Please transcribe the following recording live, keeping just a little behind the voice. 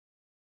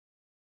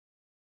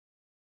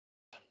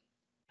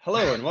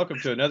Hello and welcome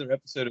to another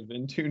episode of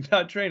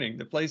Intune Training,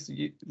 the place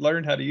to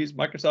learn how to use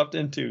Microsoft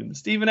Intune, the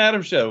Steve and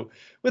Adam Show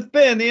with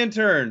Ben, the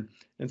intern,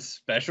 and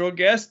special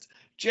guest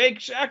Jake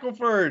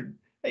Shackelford.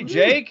 Hey,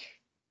 Jake.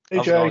 Hey,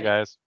 How's it going,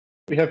 guys?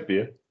 We have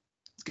beer.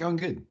 It's going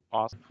good.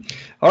 Awesome.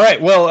 All right.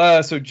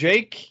 Well, so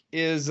Jake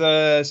is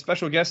a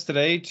special guest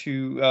today.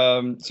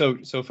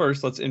 So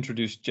first, let's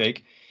introduce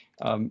Jake.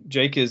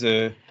 Jake is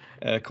a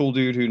cool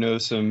dude who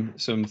knows some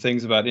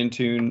things about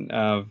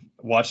Intune.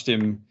 Watched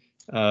him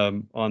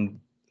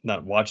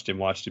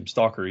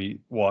stalkery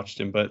watched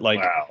him, but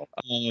like Wow.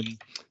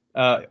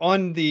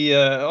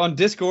 on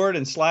Discord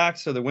and Slack,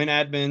 so the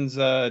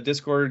WinAdmins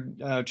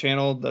Discord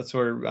channel, that's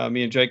where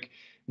me and Jake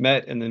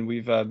met, and then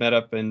we've met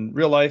up in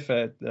real life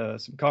at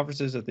some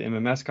conferences, at the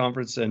MMS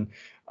conference. And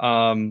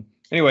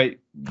anyway,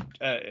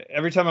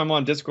 every time I'm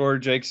on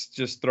Discord, Jake's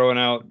just throwing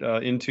out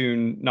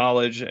Intune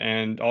knowledge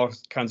and all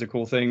kinds of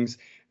cool things.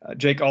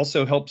 Jake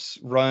also helps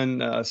run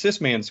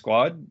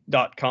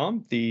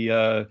sysmansquad.com,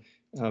 the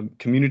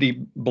community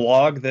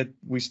blog that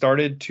we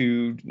started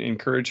to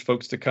encourage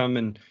folks to come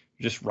and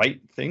just write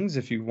things.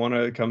 If you want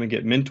to come and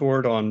get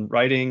mentored on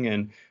writing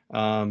and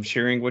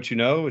sharing what you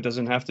know, it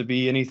doesn't have to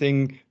be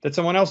anything that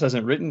someone else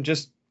hasn't written.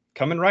 Just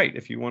come and write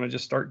if you want to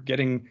just start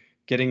getting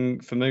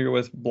familiar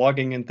with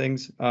blogging and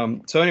things.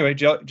 So anyway,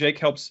 Jake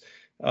helps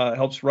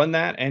run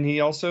that, and he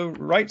also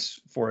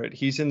writes for it.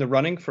 He's in the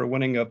running for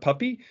winning a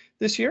puppy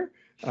this year.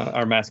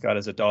 Our mascot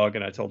is a dog,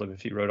 and I told him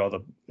if he wrote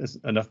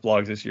enough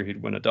blogs this year,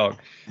 he'd win a dog.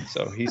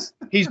 So he's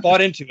bought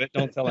into it.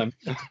 Don't tell him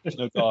there's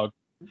no dog.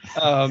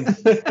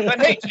 But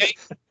hey, Jake,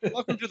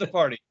 welcome to the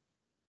party.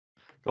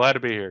 Glad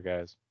to be here,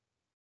 guys.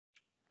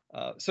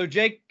 So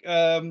Jake,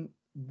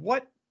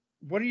 what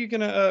are you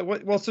gonna?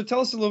 So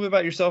tell us a little bit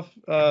about yourself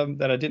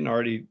that I didn't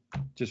already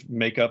just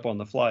make up on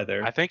the fly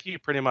there. I think you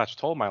pretty much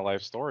told my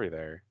life story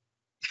there.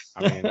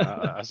 I mean,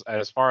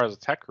 as far as a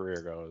tech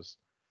career goes.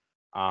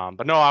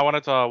 But no, I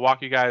wanted to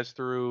walk you guys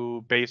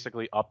through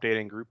basically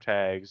updating group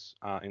tags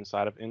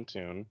inside of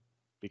Intune,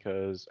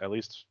 because at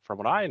least from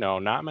what I know,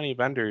 not many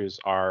vendors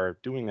are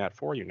doing that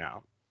for you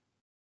now.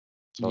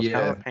 So it's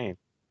kind of a pain.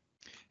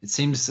 It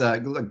seems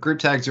group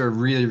tags are a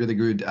really, really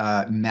good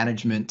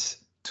management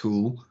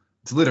tool.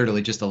 It's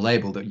literally just a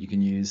label that you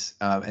can use.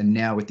 And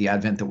now with the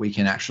advent that we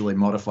can actually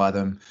modify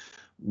them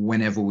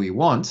whenever we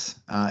want,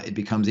 it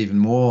becomes even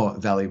more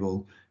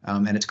valuable.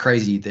 And it's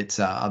crazy that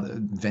other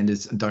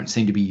vendors don't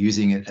seem to be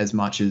using it as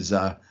much as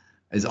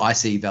I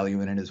see value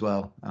in it as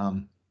well.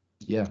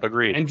 Yeah.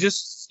 Agreed. And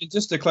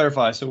just to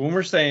clarify, so when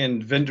we're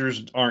saying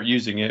vendors aren't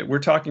using it, we're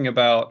talking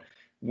about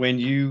when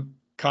you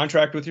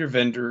contract with your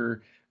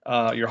vendor,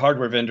 your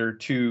hardware vendor,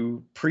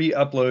 to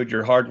pre-upload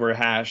your hardware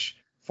hash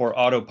for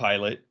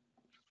Autopilot,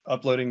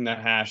 uploading that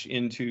hash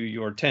into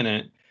your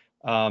tenant.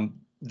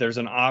 There's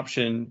an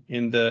option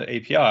in the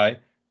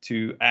API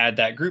to add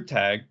that group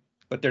tag,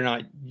 but they're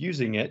not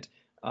using it.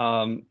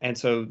 And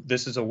so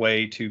this is a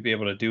way to be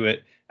able to do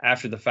it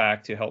after the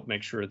fact to help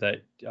make sure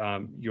that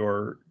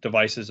your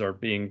devices are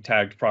being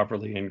tagged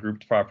properly and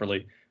grouped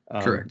properly.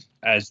 Correct.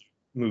 As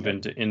you move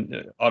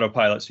into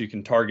Autopilot, so you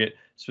can target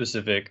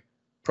specific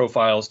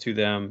profiles to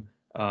them,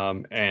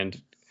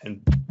 and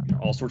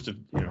all sorts of,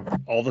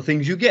 all the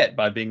things you get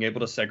by being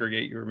able to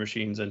segregate your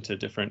machines into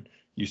different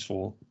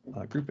useful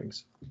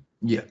groupings.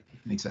 Yeah,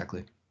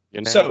 exactly.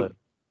 So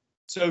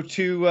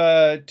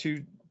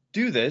to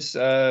do this,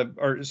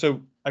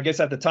 so I guess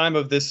at the time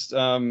of this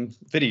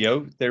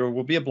video, there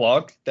will be a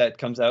blog that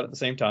comes out at the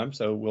same time.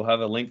 So we'll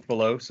have a link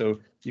below so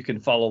you can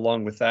follow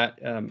along with that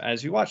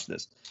as you watch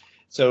this.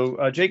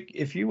 So Jake,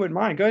 if you wouldn't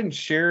mind, go ahead and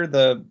share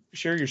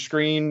your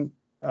screen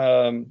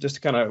just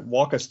to kind of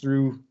walk us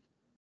through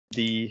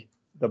the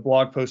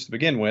blog post to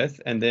begin with,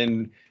 and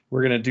then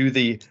we're going to do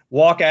the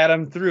walk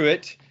Adam through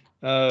it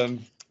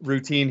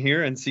routine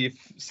here and see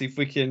if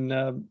we can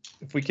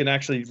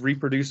actually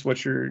reproduce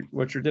what you're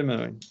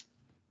demoing.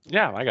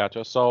 Yeah, I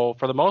gotcha. So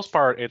for the most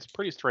part, it's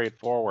pretty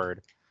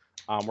straightforward.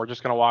 We're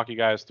just going to walk you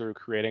guys through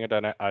creating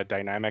a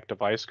dynamic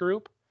device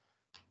group.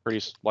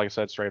 Pretty, like I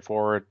said,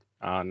 straightforward,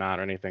 not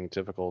anything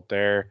difficult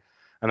there.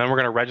 And then we're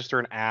going to register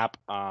an app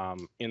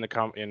in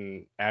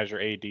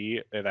Azure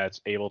AD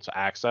that's able to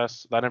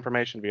access that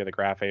information via the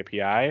Graph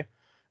API,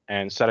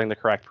 and setting the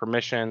correct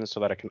permissions so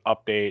that it can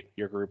update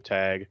your group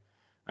tag.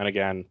 And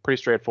again,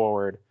 pretty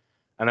straightforward.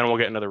 And then we'll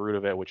get into the root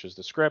of it, which is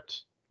the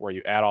script, where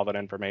you add all that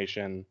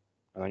information,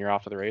 and then you're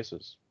off to the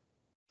races.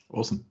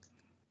 Awesome.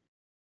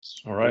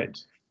 All right.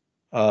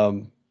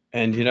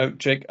 And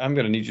Jake, I'm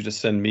going to need you to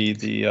send me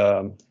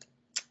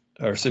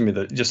send me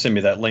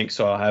that link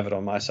so I'll have it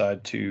on my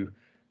side to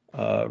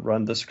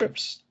run the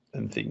scripts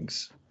and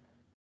things.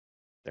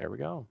 There we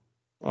go.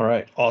 All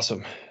right.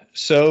 Awesome.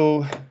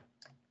 So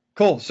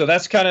cool. So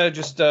that's kind of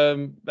just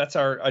that's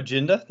our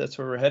agenda. That's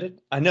where we're headed.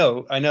 I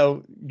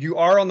know you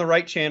are on the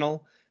right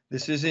channel.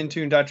 This is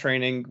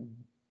Intune.training.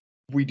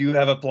 We do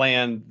have a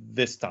plan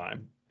this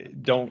time.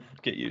 Don't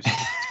get used to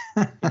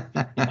it.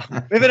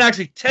 We haven't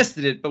actually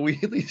tested it, but we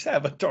at least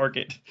have a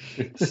target.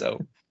 So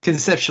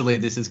conceptually,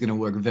 this is going to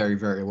work very,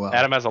 very well.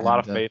 Adam has a lot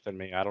of faith in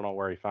me. I don't know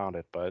where he found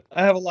it, but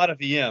I have a lot of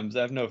VMs.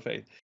 I have no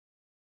faith.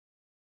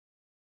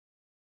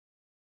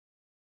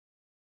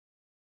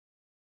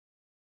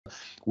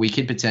 We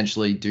could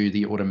potentially do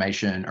the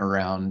automation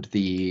around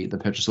the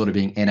purchase order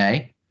being NA,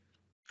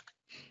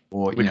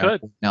 or we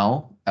could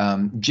null,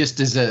 just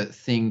as a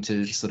thing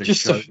to sort of Just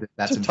show to, that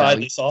that's to a tie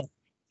value. this off.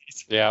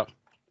 Yeah.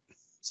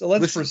 So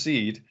let's Listen.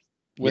 proceed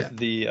with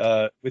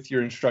the with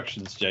your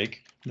instructions,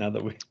 Jake. Now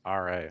that we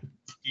All right.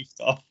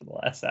 beefed off for the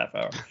last half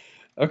hour.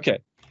 Okay.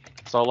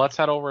 So let's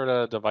head over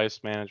to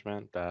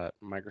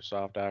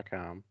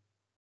devicemanagement.microsoft.com.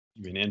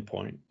 You mean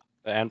endpoint?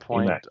 The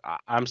endpoint.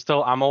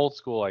 I'm old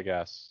school, I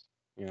guess.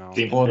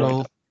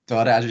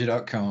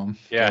 Portal.azure.com.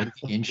 Yeah.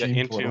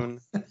 Intune, portal.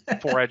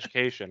 for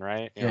education,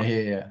 right? You know?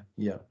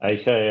 Yeah.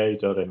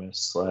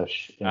 aka.ms/.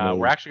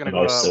 We're actually gonna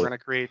we're gonna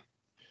create.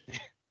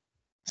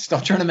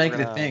 Stop trying to make it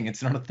a thing.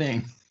 It's not a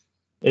thing.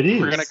 It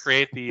is. We're gonna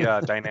create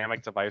the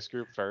dynamic device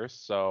group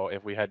first. So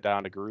if we head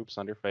down to groups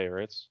under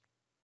favorites,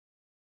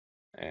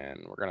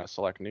 and we're gonna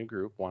select new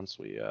group once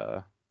we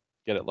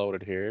get it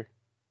loaded here.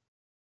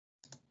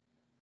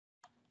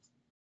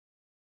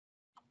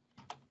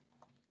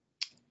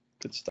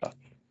 Good stuff.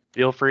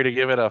 Feel free to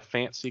give it a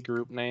fancy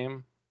group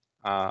name.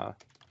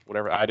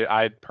 Whatever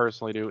I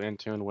personally do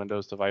Intune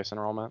Windows device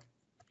enrollment.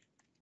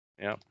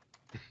 Yep.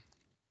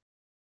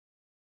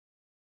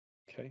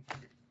 Okay.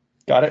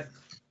 Got it.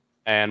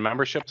 And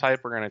membership type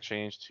we're going to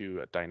change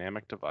to a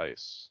dynamic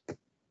device.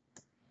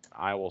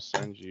 I will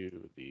send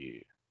you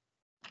the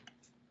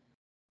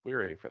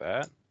query for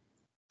that.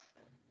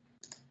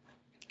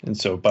 And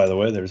so, by the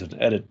way, there's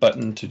an edit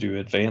button to do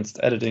advanced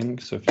editing.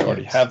 So if you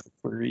already have the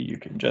query, you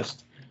can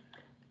just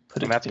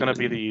put it. And that's going to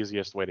be the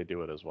easiest way to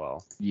do it as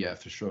well. Yeah,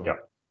 for sure. Yeah,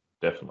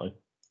 definitely.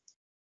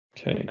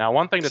 Okay. Now,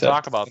 one thing to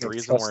talk about, the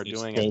reason we're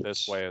doing it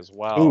this way as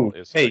well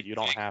is so that you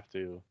don't have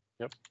to.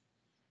 Yep.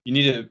 You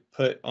need to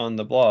put on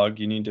the blog,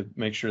 you need to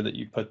make sure that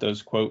you put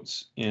those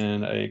quotes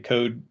in a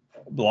code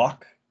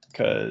block,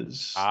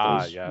 because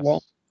those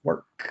won't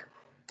work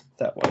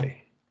that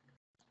way.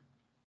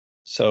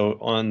 So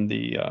on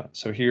the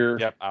so here,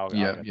 yep, I'll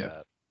get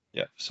that.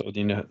 Yeah, so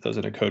you know those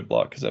in a code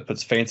block, because that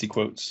puts fancy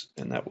quotes,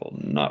 and that will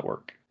not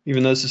work.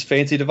 Even though this is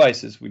fancy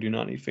devices, we do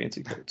not need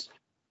fancy quotes.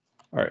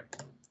 All right,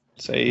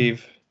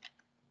 save.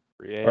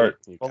 Create. All right,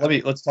 well,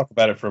 let's talk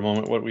about it for a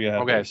moment. What we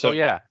have. Okay, there. so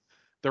yeah,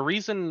 the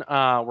reason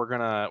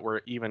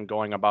we're even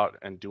going about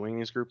and doing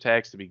these group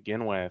tags to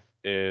begin with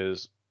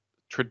is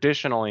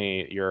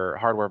traditionally your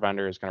hardware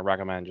vendor is going to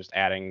recommend just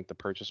adding the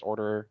purchase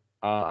order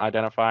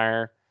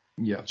identifier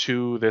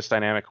to this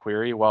dynamic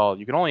query. Well,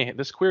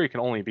 this query can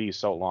only be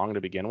so long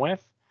to begin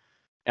with.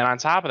 And on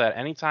top of that,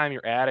 anytime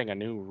you're adding a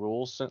new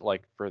rule,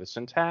 like for the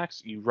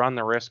syntax, you run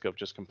the risk of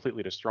just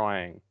completely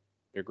destroying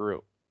your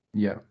group.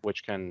 Yeah.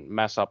 Which can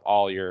mess up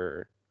all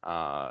your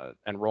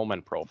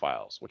enrollment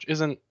profiles, which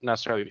isn't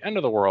necessarily the end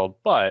of the world,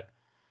 but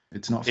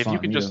it's not if fun you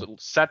can either. just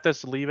set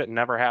this, leave it,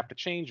 never have to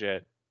change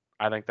it,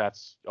 I think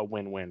that's a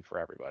win-win for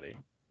everybody.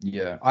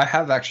 Yeah, I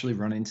have actually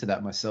run into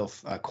that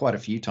myself quite a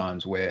few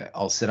times, where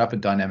I'll set up a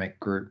dynamic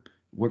group,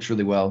 works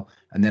really well,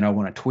 and then I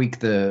want to tweak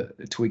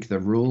the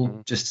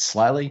rule just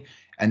slightly,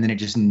 and then it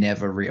just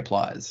never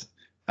reapplies.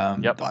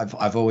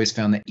 I've always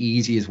found the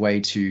easiest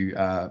way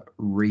to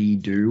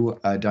redo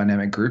a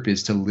dynamic group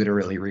is to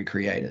literally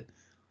recreate it.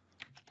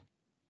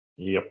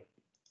 Yep.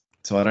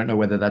 So I don't know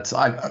whether that's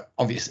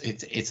obviously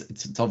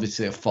it's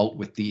obviously a fault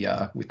with the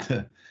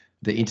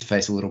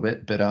interface a little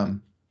bit, but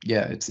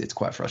yeah, it's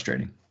quite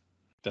frustrating.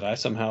 Did I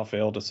somehow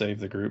fail to save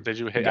the group? Did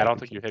you hit? I don't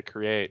think you hit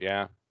create.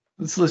 Yeah.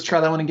 Let's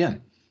try that one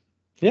again.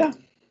 Yeah.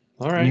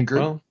 All right. New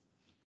group.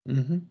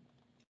 Well.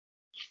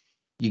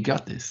 You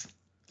got this.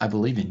 I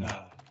believe in you.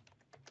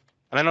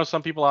 And I know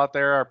some people out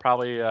there are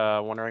probably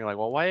wondering, like,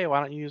 well, why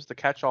don't you use the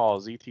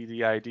catch-all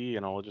ZTDID,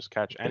 and it'll just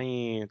catch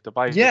any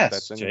device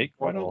that's in Jake,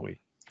 your why don't we?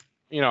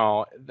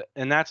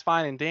 And that's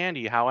fine and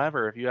dandy.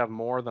 However, if you have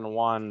more than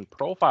one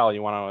profile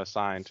you want to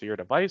assign to your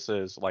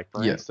devices, like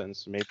for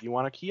instance, maybe you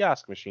want a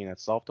kiosk machine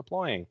that's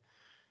self-deploying.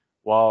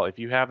 Well, if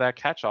you have that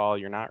catch-all,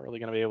 you're not really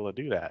going to be able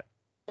to do that.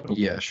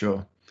 Yeah,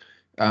 sure.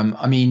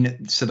 I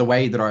mean, so the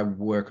way that I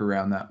work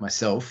around that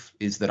myself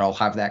is that I'll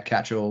have that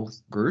catch-all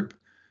group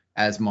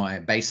as my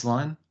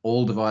baseline,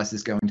 all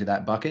devices go into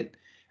that bucket,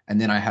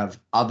 and then I have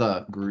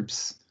other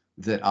groups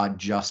that are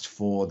just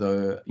for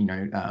the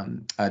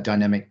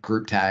dynamic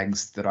group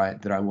tags that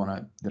I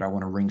want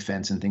to ring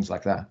fence and things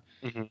like that.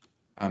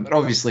 But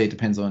obviously, it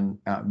depends on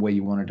where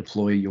you want to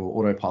deploy your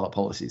autopilot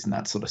policies and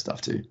that sort of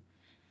stuff too.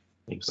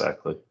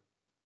 Exactly,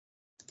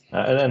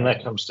 and then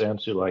that comes down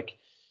to like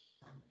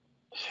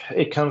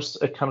it comes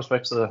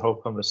back to the whole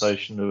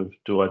conversation of,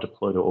 do I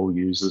deploy to all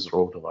users or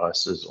all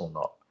devices or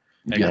not?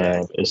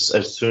 And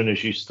as soon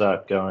as you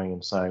start going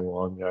and saying,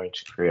 well, I'm going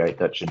to create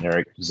that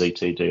generic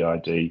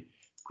ZTDID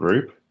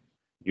group,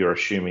 you're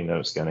assuming that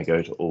it's going to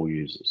go to all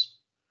users.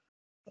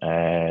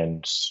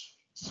 And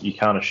you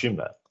can't assume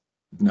that.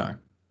 No.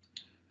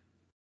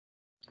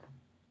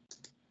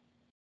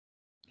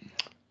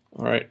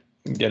 All right.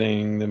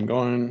 Getting them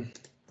going.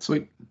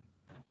 Sweet.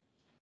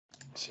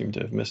 seem to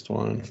have missed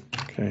one.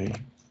 Okay,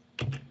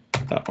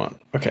 that one.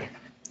 Okay.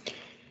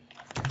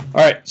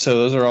 All right, so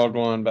those are all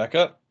going back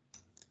up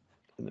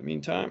in the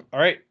meantime. All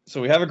right,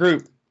 so we have a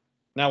group.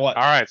 Now what?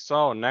 All right,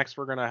 so next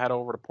we're going to head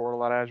over to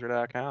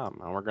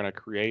portal.azure.com and we're going to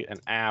create an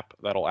app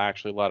that'll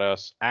actually let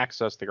us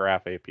access the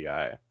Graph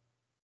API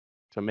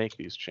to make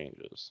these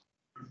changes.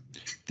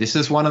 This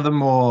is one of the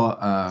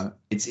more,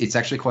 it's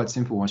actually quite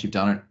simple once you've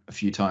done it a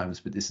few times,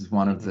 but this is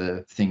one of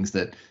the things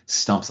that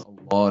stumps a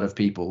lot of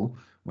people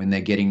when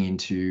they're getting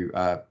into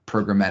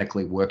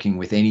programmatically working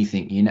with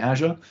anything in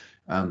Azure.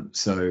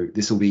 So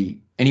this will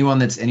be anyone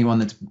that's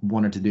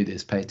wanted to do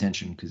this, pay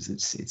attention, because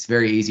it's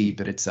very easy,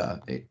 but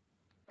it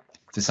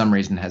for some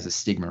reason has a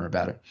stigma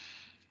about it.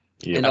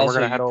 Yeah, and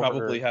also you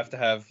probably have to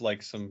have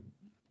like some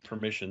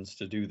permissions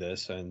to do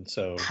this, and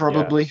so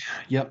probably,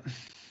 yep.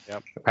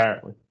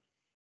 Apparently.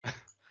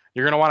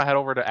 You're going to want to head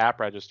over to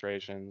app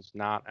registrations,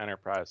 not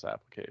enterprise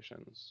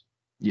applications.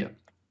 Yeah.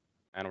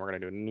 And we're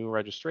going to do a new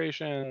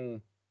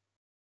registration.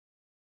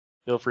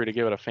 Feel free to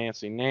give it a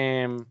fancy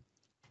name.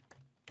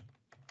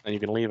 And you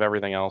can leave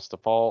everything else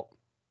default.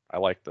 I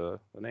like the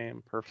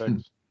name.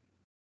 Perfect.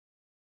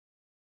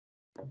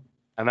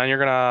 And then you're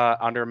going to,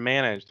 under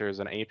manage, there's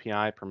an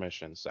API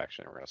permission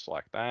section. We're going to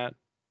select that.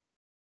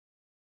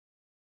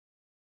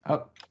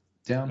 Up,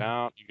 down.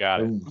 Down. You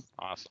got it.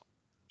 Awesome.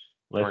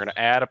 We're going to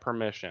add a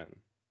permission.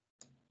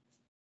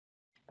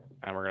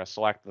 And we're going to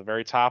select the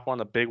very top one,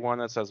 the big one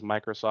that says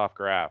Microsoft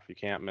Graph. You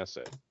can't miss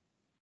it.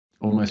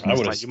 Almost I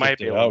would have you might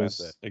be able to miss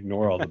it.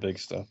 Ignore all the big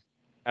stuff.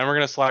 And we're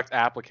going to select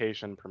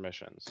application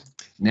permissions.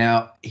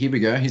 Now, here we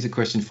go. Here's a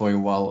question for you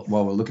while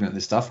we're looking at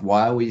this stuff.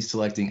 Why are we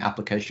selecting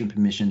application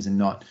permissions and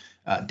not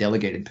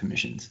delegated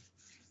permissions?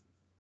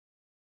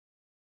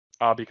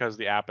 Because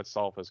the app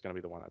itself is going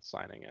to be the one that's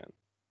signing in.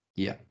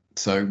 Yeah.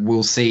 So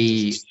we'll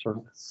see.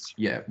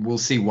 Yeah, we'll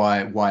see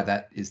why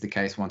that is the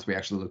case once we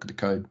actually look at the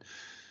code.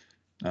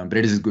 But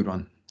it is a good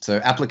one. So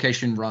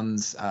application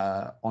runs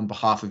on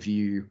behalf of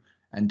you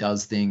and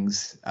does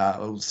things.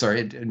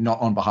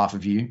 Not on behalf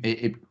of you.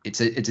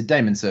 It's a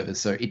daemon service,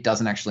 so it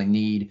doesn't actually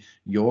need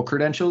your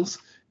credentials.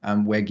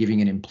 We're giving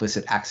it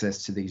implicit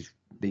access to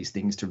these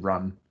things to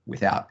run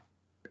without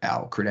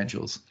our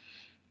credentials.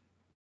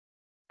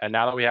 And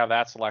now that we have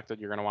that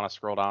selected, you're going to want to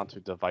scroll down to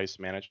device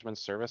management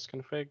service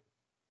config.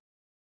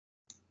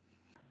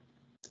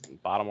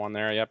 Bottom one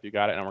there, yep, you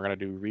got it. And we're going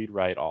to do read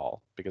write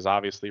all, because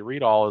obviously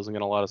read all isn't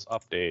going to let us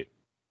update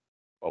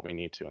what we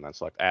need to. And then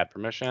select add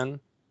permission.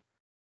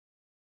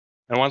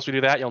 And once we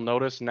do that, you'll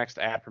notice next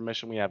to add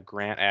permission, we have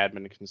grant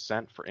admin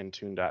consent for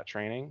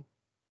Intune.training,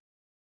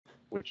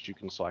 which you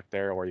can select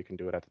there, or you can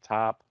do it at the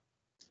top.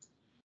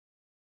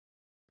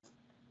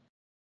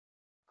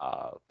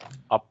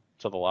 Up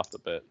to the left a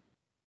bit,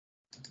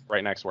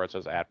 right next to where it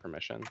says add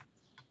permission.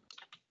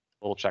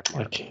 Little check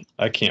mark.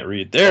 I can't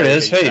read. There it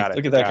is. Hey,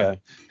 look at that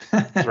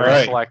guy. So we're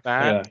gonna select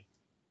that.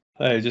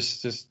 Yeah. Hey,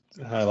 just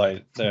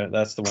highlight there.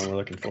 That's the one we're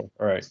looking for.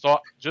 All right. So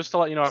just to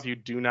let you know, if you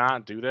do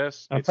not do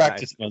this, I'm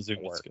practicing on Zoom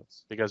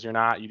skills because you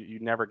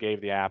never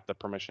gave the app the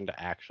permission to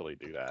actually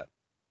do that.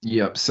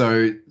 Yep.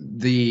 So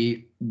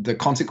the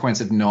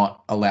consequence of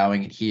not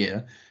allowing it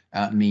here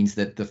means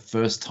that the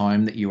first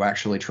time that you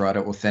actually try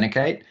to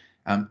authenticate,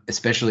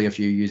 especially if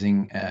you're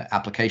using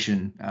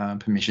application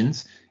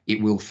permissions, it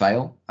will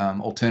fail.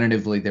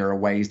 Alternatively, there are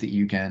ways that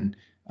you can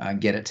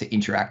get it to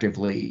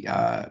interactively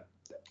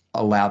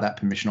allow that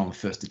permission on the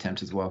first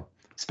attempt as well,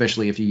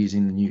 especially if you're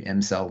using the new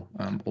MCell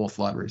auth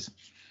libraries.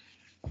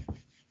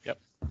 Yep.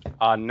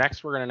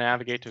 Next, we're going to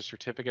navigate to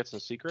certificates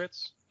and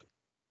secrets.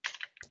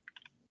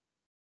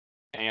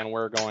 And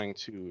we're going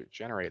to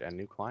generate a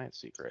new client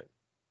secret.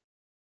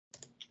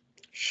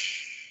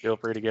 Feel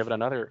free to give it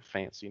another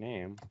fancy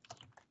name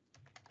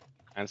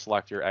and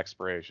select your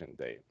expiration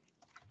date.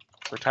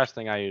 For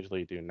testing, I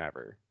usually do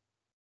never.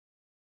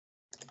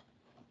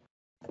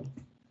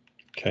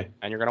 Okay.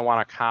 And you're going to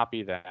want to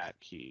copy that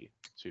key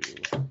to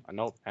a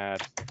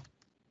notepad.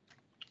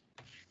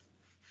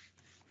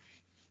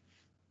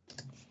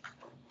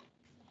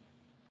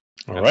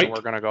 All right. So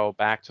we're going to go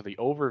back to the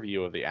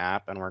overview of the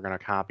app, and we're going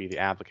to copy the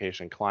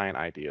application client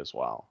ID as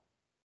well.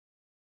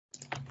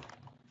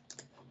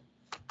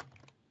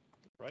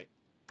 Right.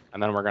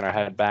 And then we're going to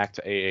head back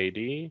to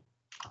AAD.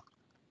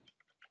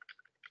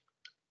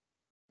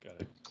 Got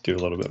to do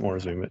a little bit more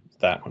zoom at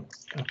that one.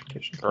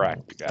 Application.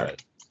 Correct. You got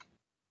it.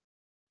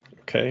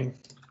 Okay.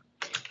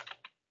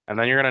 And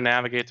then you're going to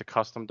navigate to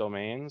custom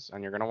domains,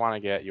 and you're going to want to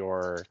get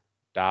your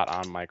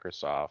 .on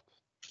Microsoft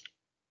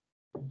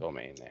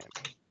domain name.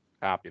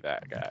 Copy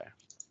that guy.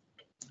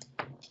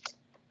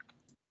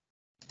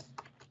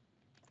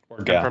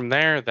 And from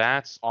there,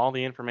 that's all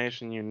the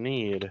information you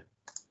need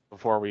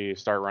before we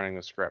start running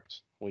the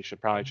script. We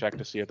should probably check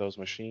to see if those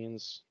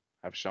machines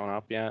have shown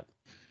up yet.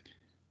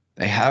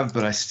 They have,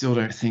 but I still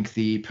don't think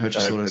the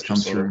purchase order has come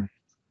through.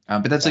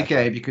 But that's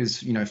okay,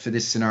 because for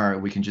this scenario,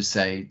 we can just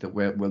say that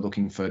we're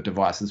looking for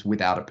devices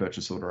without a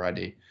purchase order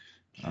ID.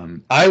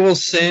 I will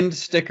send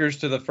stickers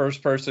to the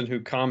first person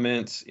who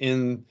comments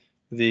in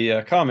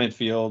the comment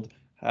field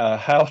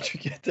how to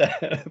get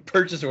that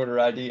purchase order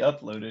ID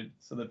uploaded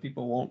so that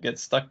people won't get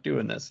stuck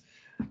doing this.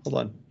 Hold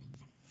on.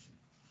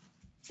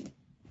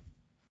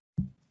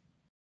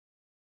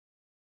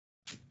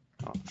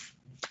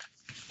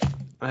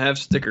 I have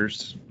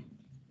stickers.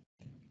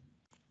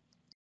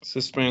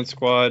 Sysman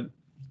Squad,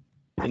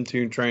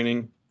 Intune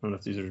training. I don't know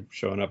if these are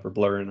showing up or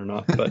blurring or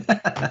not,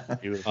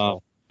 but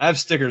Beautiful. I have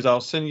stickers.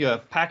 I'll send you a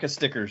pack of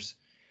stickers.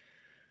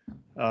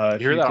 You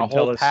hear that? A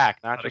whole pack,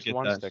 not just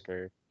one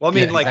sticker. Well, I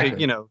mean, Yeah, like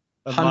exactly.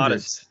 a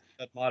Hundreds.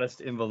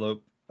 modest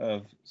envelope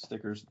of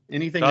stickers.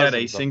 Anything that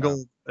a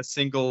single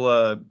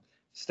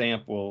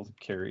stamp will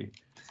carry.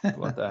 How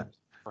about that?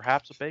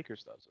 Perhaps a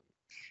baker's dozen.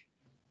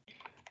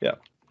 Yeah.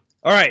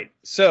 All right.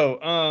 So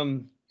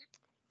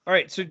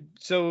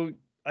so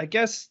I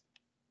guess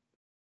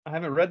I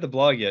haven't read the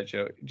blog yet,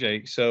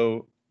 Jake.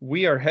 So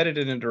we are headed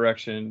in a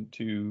direction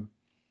to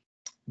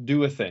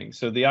do a thing.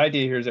 So the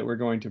idea here is that we're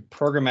going to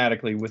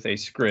programmatically with a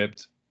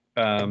script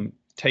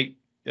take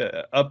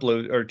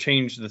upload or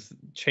change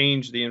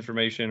the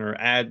information or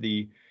add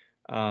the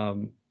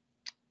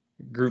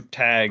group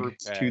tag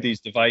to these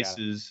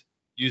devices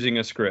using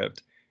a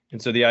script.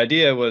 And so the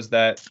idea was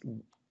that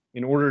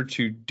in order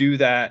to do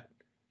that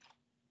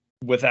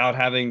without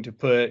having to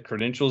put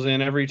credentials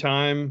in every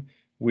time,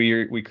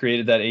 we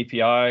created that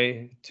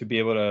API to be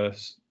able to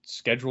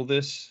schedule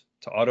this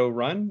to auto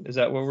run. Is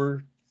that what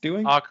we're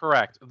doing?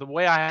 Correct. The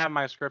way I have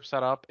my script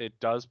set up, it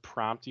does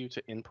prompt you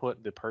to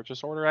input the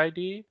purchase order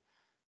ID.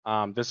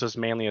 This is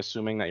mainly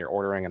assuming that you're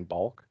ordering in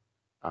bulk.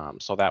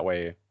 So that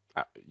way,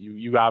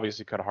 you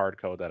obviously could hard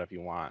code that if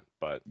you want,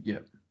 but yeah.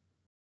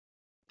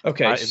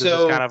 Okay, this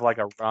is kind of like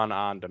a run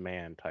on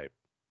demand type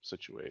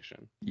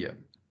situation. Yeah.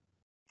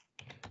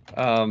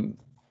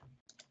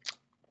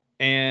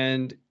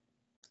 And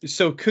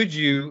so could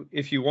you,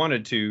 if you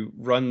wanted to,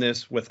 run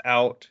this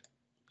without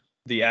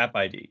the app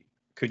ID?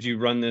 Could you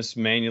run this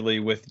manually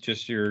with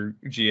just your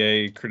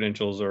GA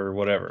credentials or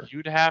whatever?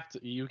 You'd have to,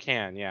 you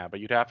can, yeah, but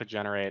you'd have to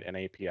generate an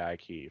API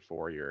key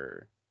for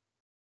your...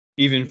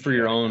 Even for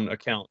your own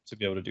account to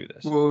be able to do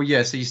this. Well,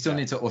 yeah, so you still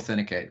need to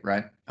authenticate,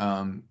 right?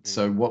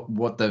 So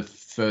what the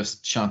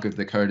first chunk of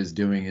the code is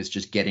doing is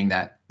just getting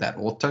that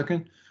auth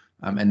token,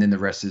 and then the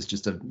rest is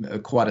just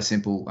quite a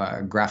simple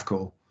graph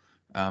call.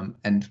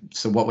 And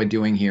so what we're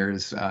doing here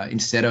is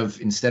instead of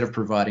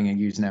providing a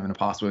username and a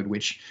password,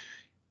 which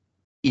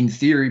in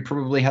theory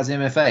probably has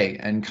MFA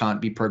and can't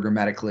be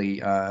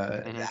programmatically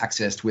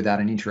accessed without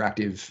an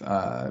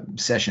interactive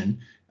session,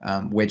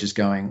 we're just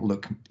going,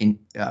 look,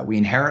 we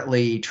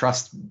inherently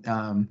trust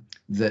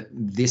that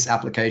this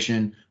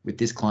application with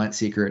this client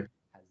secret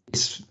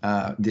has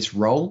this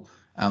role.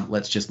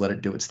 Let's just let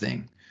it do its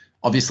thing.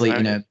 Obviously,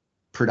 in a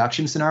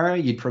production scenario,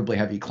 you'd probably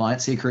have your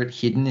client secret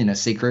hidden in a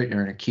secret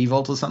or in a key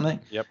vault or something.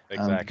 Yep,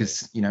 exactly.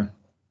 Because,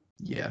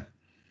 yeah.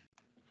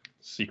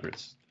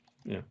 Secrets.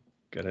 Yeah.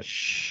 Got it.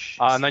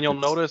 And then you'll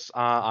notice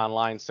on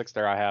line 6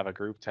 there, I have a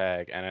group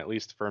tag, and at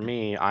least for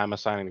me, I'm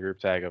assigning the group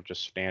tag of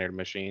just standard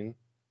machine.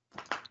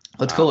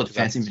 Let's call it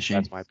fancy machine.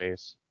 That's my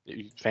base.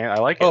 I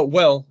like it. Oh,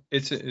 well,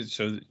 it's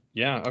so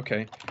yeah,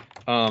 okay.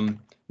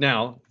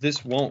 Now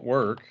this won't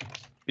work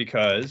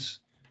because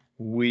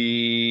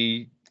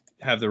we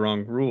have the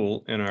wrong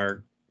rule in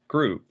our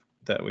group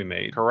that we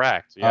made.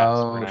 Correct. Yes.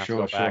 Oh, we're gonna have to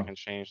go back and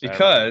change that.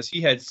 Because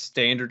he had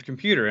standard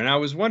computer, and I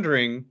was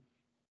wondering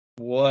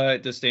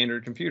what the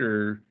standard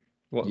computer,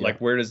 like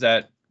where is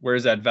that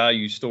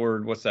value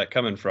stored? What's that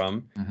coming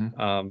from?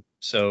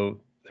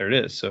 So there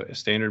it is. So a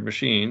standard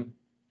machine.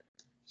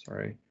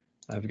 Sorry,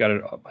 I've got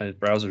it. My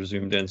browser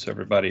zoomed in, so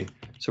we're going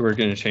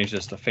to change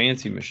this to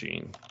fancy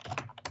machine.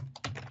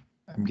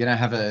 I'm gonna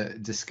have a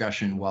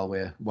discussion while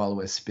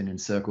we're spinning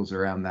circles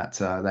around that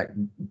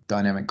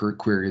dynamic group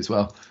query as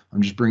well.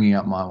 I'm just bringing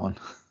up my one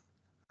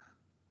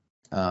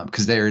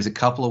because there is a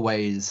couple of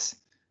ways.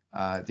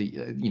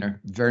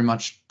 Very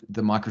much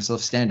the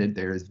Microsoft standard.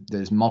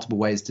 There's multiple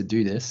ways to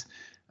do this,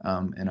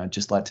 and I'd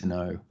just like to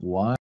know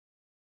why.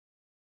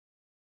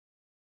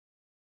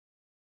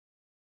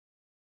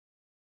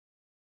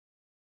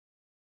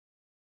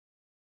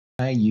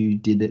 You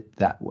did it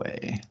that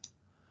way.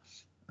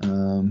 Where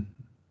are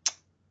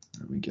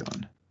we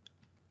going?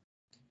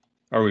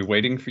 Are we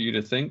waiting for you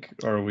to think,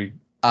 or are we?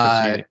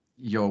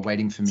 You're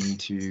waiting for me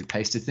to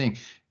paste a thing.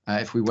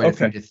 If we waited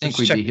for you to think,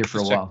 we'd be here for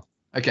a while.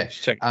 Okay.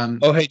 Check.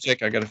 Oh, hey,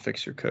 Jake, I got to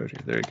fix your code here.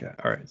 There you go.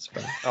 All right, it's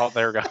better. Oh,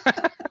 there we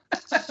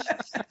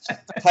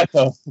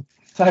go.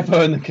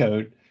 Typo in the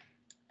code.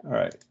 All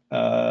right.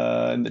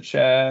 In the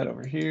chat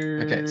over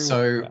here. Okay,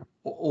 so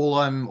all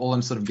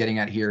I'm sort of getting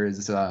at here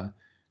is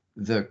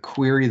the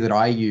query that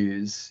I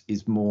use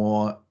is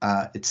more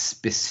it's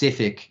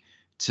specific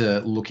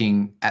to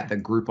looking at the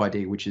group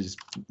ID, which is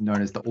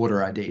known as the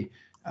order ID,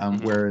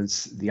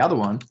 whereas the other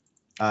one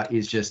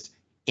is just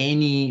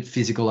any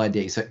physical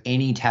ID, so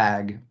any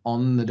tag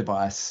on the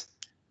device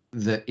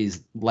that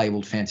is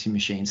labeled fancy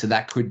machine. So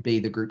that could be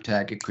the group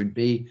tag, it could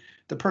be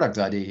the product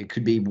ID, it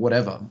could be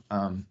whatever.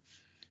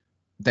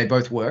 They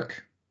both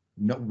work.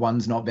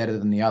 One's not better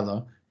than the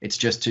other. It's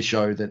just to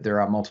show that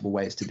there are multiple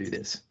ways to do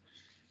this.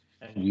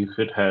 And you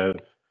could have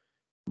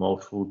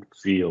multiple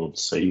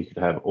fields. So you could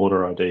have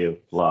order ID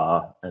of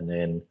blah and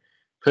then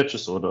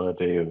purchase order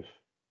ID of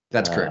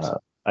That's correct.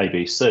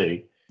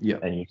 ABC. Yeah,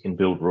 And you can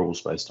build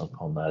rules based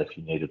upon that if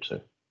you needed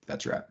to.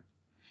 that's right.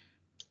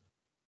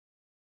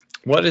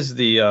 What is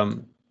the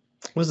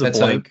That's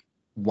blank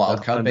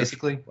wildcard,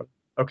 basically.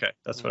 Okay,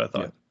 that's what I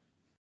thought.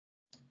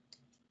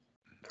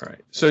 All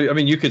right. So I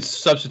mean, you could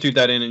substitute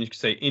that in, and you could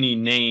say any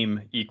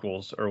name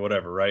equals or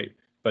whatever, right?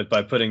 But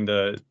by putting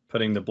the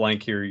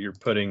blank here, you're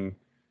telling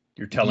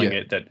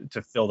it that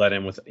to fill that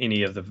in with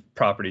any of the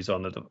properties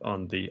on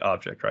the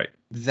object, right?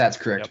 That's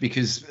correct. Yep.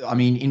 Because I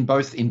mean, in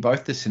both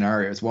the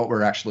scenarios, what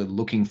we're actually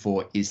looking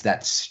for is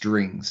that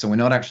string. So we're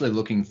not actually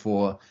looking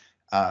for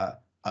a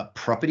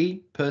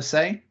property per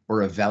se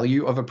or a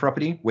value of a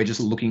property. We're just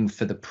looking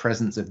for the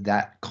presence of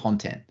that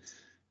content.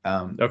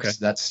 Okay.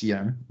 So that's,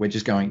 we're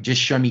just going,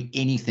 just show me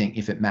anything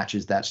if it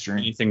matches that string.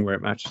 Anything where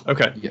it matches.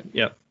 Okay. Yeah.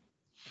 Yep.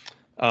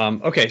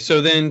 Okay,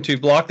 so then to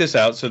block this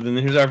out, so then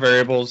here's our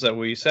variables that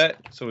we set.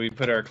 So we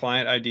put our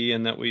client ID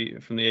in that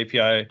from the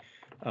API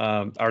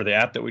or the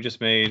app that we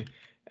just made,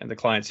 and the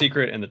client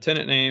secret and the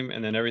tenant name,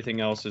 and then everything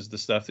else is the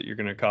stuff that you're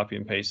going to copy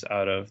and paste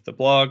out of the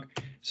blog.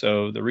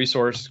 So the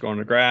resource is going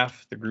to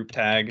graph, the group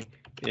tag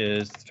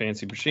is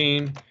fancy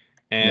machine,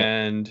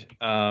 and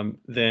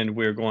then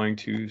we're going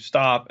to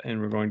stop and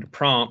we're going to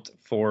prompt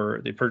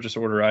for the purchase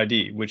order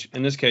ID, which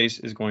in this case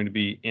is going to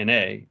be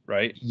NA,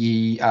 right?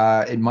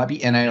 It might be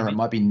NA or it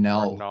might be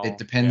null. null, It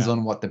depends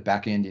on what the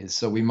backend is.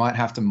 So we might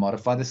have to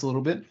modify this a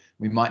little bit.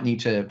 We might need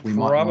to. We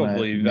might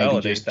probably maybe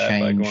validate just that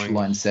by change going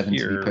line 7 to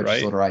here, be purchase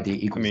right? order ID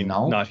equals I mean,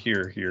 null. not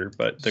here,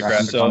 but the Graph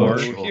graph. the So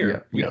commercial,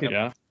 here,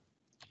 yeah.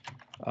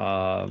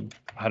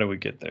 How do we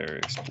get there?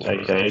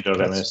 Explorer.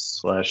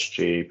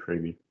 aka.ms/g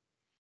preview.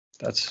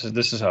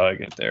 This is how I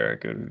get there. I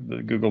go to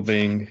the Google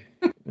Bing,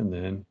 and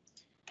then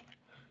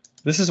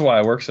this is why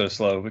I work so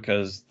slow,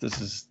 because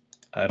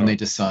I need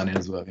to sign in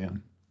as well. Yeah.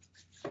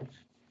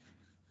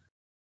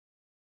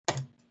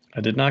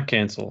 I did not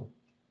cancel.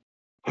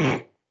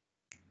 I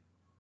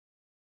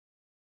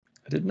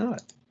did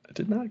not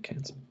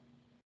cancel.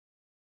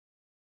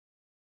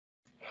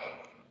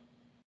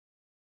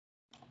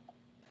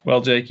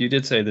 Well, Jake, you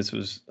did say this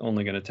was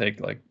only going to take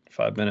like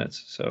 5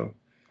 minutes, so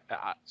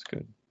it's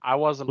good. I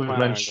wasn't We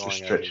planning on managed to going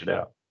stretch it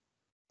out.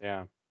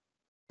 Yeah.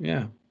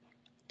 Yeah.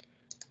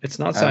 It's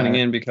not signing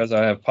in because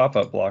I have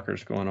pop-up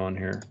blockers going on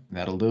here.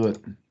 That'll do it.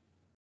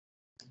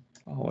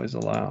 Always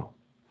allow.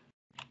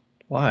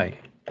 Why?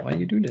 Why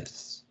you do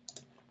this?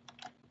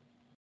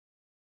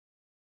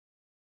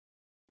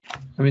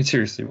 I mean,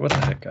 seriously, what the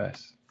heck,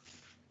 guys?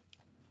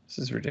 This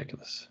is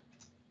ridiculous.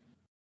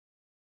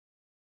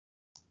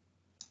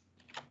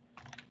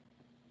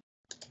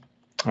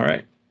 All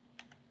right.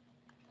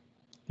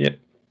 Yep.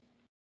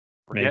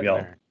 Maybe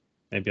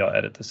I'll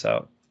edit this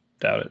out.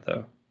 Doubt it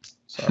though.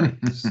 Sorry.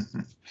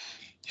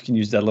 You can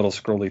use that little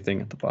scrolly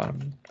thing at the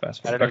bottom.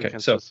 Fast forward. Okay,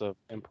 so all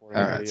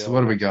right. So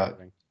what do we got?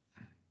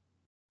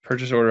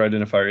 Purchase order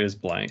identifier is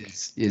blank.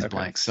 Is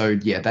blank. So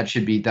yeah,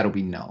 that'll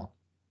be null.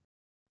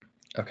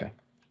 Okay.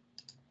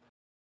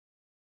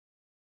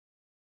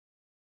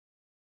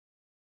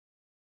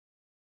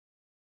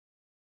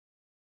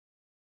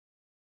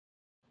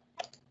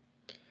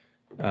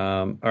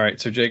 All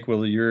right, so Jake,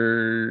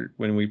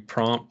 when we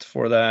prompt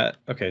for that,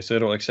 okay, so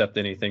it'll accept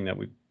anything that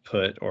we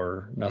put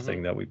or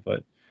nothing that we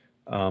put.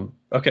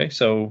 Okay,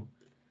 so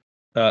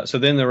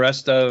then the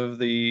rest of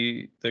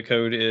the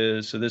code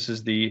is, so this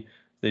is the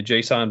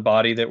JSON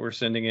body that we're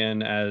sending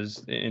in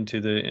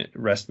into the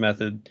REST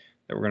method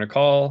that we're going to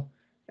call,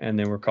 and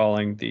then we're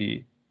calling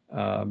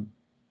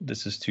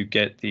this is to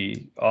get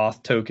the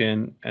auth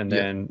token and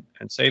then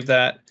save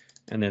that,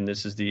 and then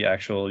this is the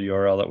actual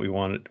URL that we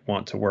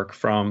want to work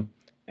from.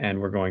 And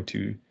we're going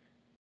to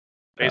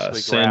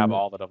basically grab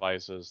all the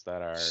devices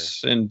that are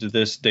send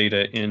this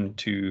data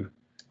into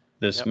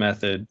this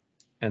method,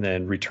 and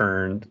then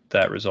return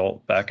that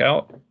result back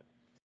out.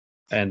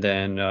 And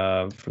then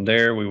from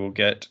there, we will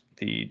get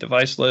the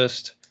device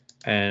list,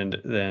 and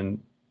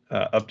then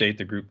update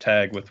the group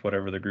tag with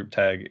whatever the group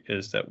tag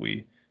is that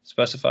we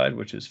specified,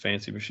 which is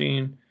fancy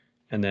machine,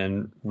 and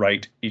then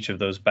write each of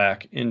those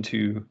back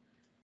into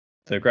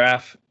the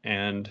graph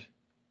and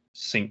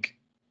sync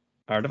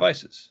our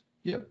devices.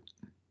 Yep.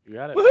 You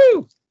got it.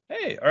 Woohoo!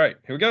 Hey, all right,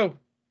 here we go.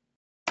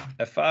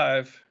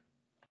 F5.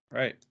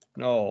 Right,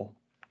 null.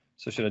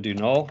 So should I do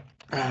null?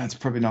 It's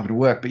probably not going to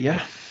work, but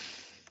yeah.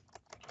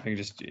 I can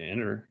just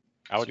enter.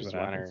 I would just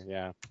enter,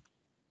 yeah.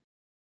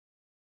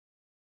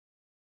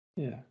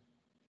 Yeah.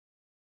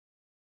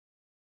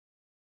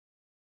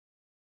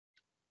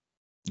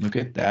 Look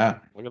at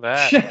that. Look at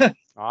that.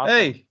 Awesome.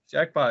 Hey,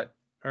 jackpot.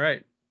 All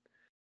right.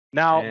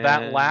 Now,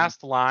 that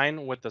last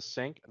line with the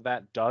sync,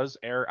 that does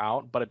error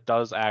out, but it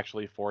does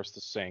actually force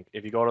the sync.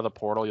 If you go to the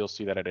portal, you'll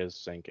see that it is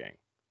syncing.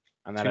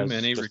 And that Too is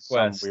many just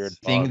requests. some weird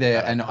thing bug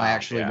there, that and I found,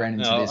 actually yeah. ran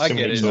into No, this I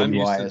get in it. the I'm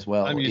used UI to- as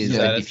well. I'm used Is to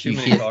that that. if It's you too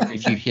many hit talking.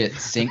 if you hit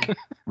sync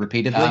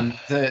repeatedly,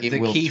 The it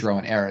will key throw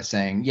an error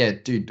saying, "Yeah,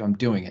 dude, I'm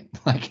doing it.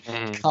 Like,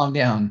 Mhm. calm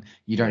down.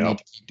 You don't Yep. need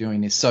to keep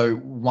doing this." So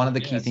one of the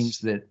key Yes.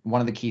 things you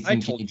I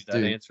need told you to that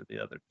do. answer the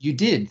other. You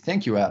did.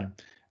 Thank you, Adam.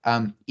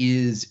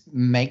 Is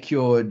make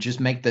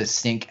the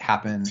sync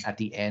happen at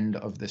the end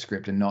of the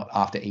script and not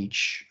after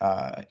each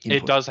input.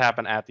 It does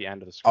happen at the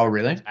end of the script. Oh,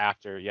 really? It's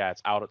after, yeah,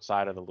 it's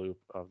outside of the loop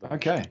of the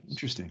Okay, machines.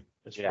 interesting.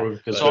 It's Yeah. probably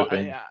because So, we've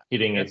been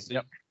hitting it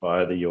Yep.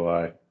 via the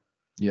UI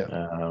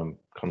Yeah,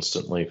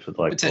 constantly for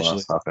like the Potentially.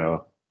 last half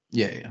hour.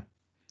 yeah.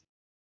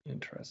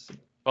 Interesting.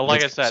 But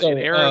like I said, So, it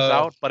errors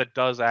out, but it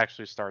does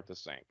actually start the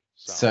sync.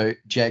 So,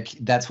 Jake,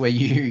 that's where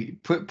you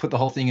put the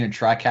whole thing in a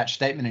try catch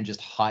statement and just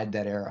hide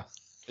that error.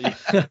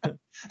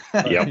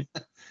 Yep.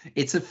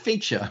 It's a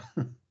feature.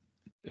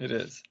 It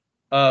is.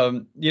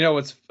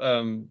 What's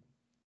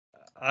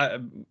I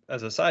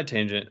as a side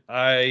tangent,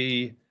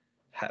 I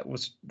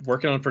was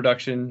working on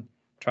production,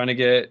 trying to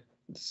get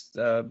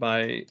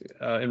my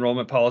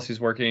enrollment policies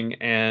working,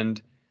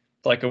 and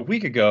like a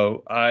week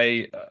ago,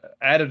 I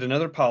added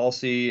another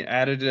policy,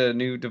 added a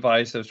new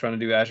device. I was trying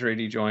to do Azure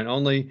AD join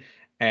only,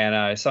 and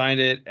I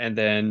signed it, and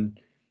then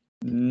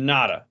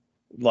nada.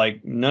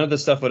 Like none of the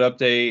stuff would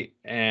update,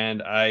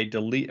 and I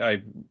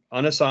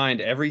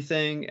unassigned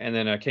everything, and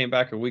then I came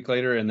back a week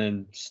later, and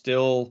then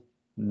still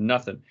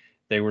nothing.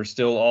 They were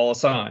still all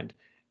assigned,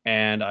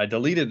 and I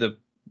deleted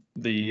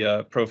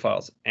the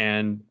profiles,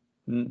 and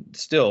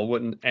still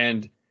wouldn't.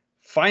 And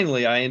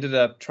finally, I ended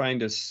up I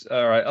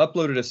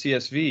uploaded a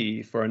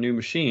CSV for a new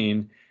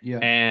machine, Yeah.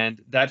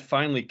 and that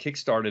finally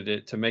kickstarted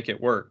it to make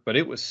it work, but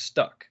it was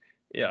stuck.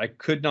 Yeah, I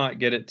could not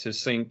get it to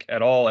sync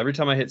at all. Every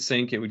time I hit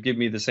sync, it would give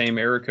me the same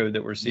error code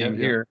that we're seeing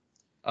here.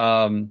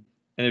 And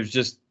it was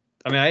just,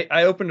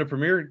 I opened a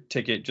Premiere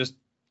ticket, just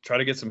try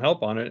to get some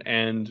help on it.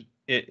 And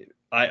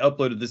I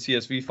uploaded the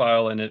CSV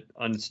file and it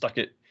unstuck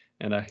it,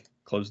 and I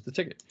closed the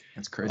ticket.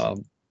 That's crazy.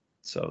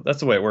 So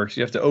that's the way it works.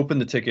 You have to open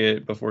the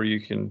ticket before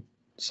you can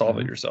solve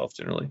it yourself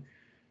generally.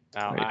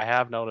 Now, Right. I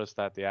have noticed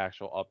that the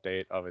actual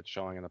update of it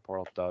showing in the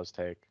portal does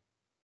take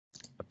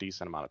a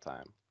decent amount of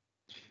time.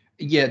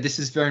 Yeah, this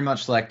is very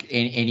much like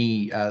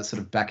any sort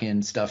of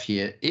back-end stuff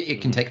here.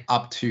 It can take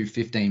up to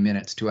 15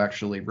 minutes to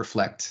actually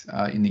reflect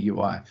in the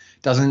UI.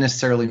 Doesn't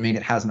necessarily mean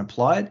it hasn't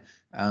applied.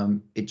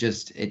 It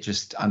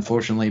just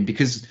unfortunately,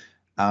 because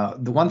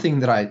the one thing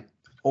that I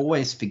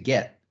always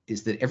forget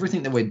is that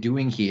everything that we're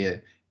doing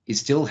here is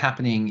still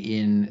happening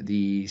in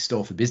the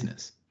store for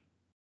business.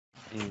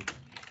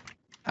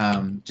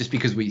 Just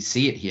because we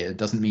see it here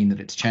doesn't mean that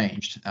it's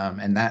changed.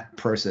 And that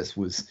process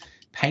was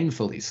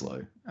painfully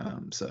slow.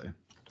 So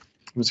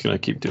I'm just going to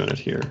keep doing it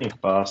here. I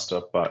think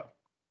faster, but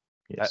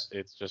yes.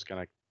 It's just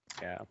gonna,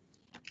 yeah.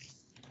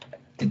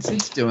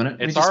 it's doing it.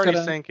 It's already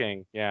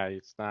syncing. Yeah,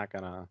 it's not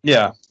gonna.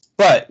 Yeah,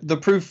 but the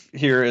proof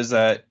here is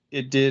that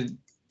it did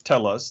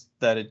tell us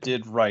that it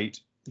did write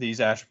these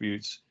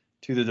attributes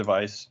to the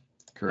device.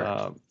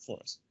 Correct. For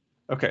us.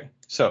 Okay,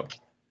 so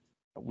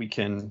we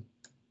can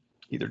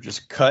either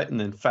just cut and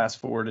then fast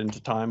forward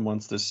into time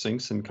once this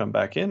syncs and come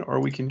back in, or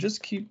we can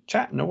just keep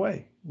chatting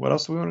away. What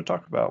else do we want to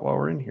talk about while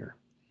we're in here?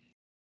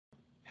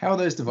 How are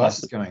those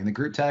devices going? The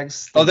group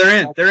tags? Oh,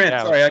 they're in. They're in.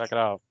 Yeah, Sorry, let's check it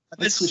out. I've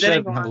been Let's switch sitting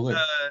over and have a on. look.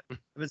 I've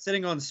been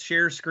sitting on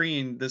share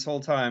screen this whole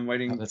time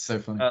waiting. Oh, that's so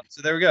funny.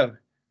 So there we go.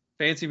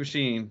 Fancy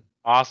machine.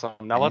 Awesome.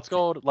 Now let's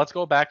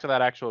go back to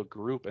that actual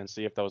group and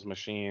see if those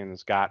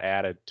machines got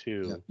added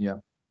to Yeah.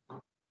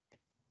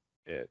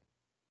 it.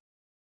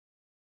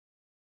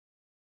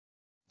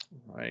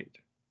 Right.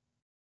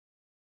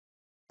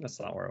 That's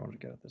not where I want to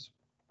go with this.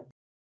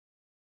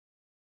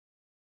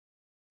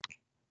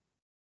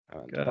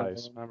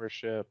 Device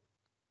membership,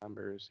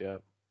 members,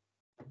 yep.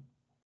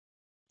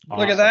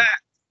 Look at that.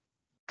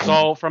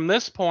 So from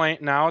this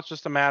point, now it's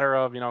just a matter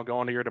of,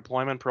 going to your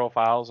deployment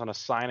profiles and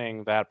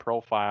assigning that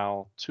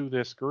profile to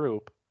this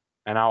group.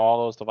 And now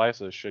all those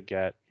devices should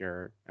get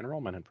your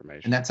enrollment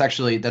information. And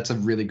that's a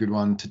really good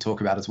one to talk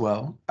about as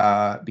well,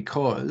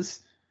 because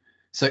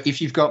so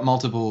if you've got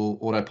multiple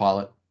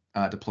autopilot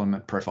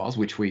deployment profiles,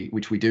 which we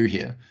do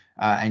here,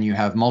 and you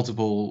have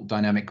multiple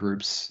dynamic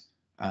groups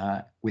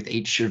with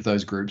each of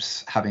those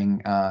groups having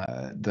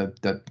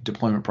the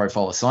deployment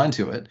profile assigned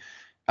to it,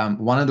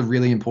 one of the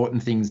really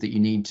important things that you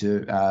need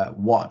to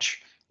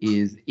watch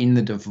is in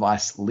the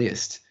device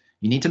list.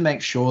 You need to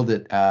make sure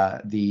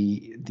that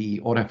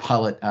the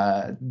autopilot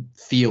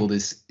field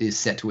is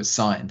set to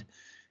assigned.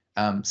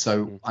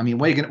 So I mean,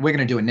 we're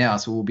gonna do it now,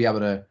 so we'll be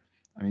able to.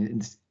 I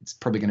mean, it's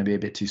probably going to be a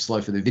bit too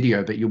slow for the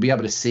video, but you'll be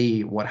able to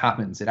see what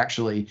happens. It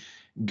actually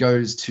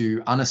goes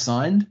to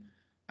unassigned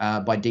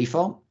by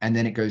default, and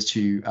then it goes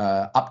to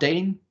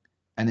updating,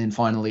 and then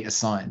finally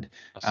assigned.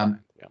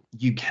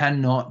 You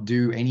cannot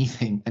do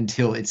anything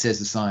until it says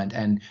assigned,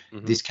 and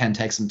this can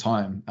take some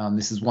time.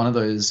 This is one of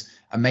those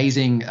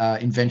amazing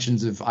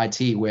inventions of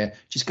IT where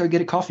just go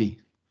get a coffee.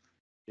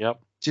 Yep.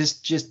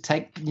 just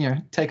take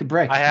a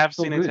break. I have It's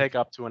all seen it good. take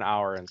up to an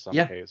hour in some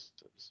Yeah. cases.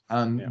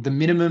 The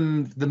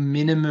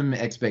minimum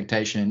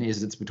expectation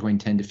is it's between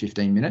 10 to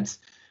 15 minutes.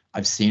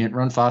 I've seen it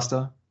run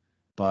faster,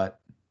 but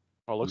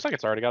Well, it looks like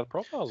it's already got the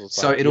profiles.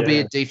 so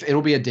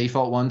it'll be a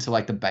default one to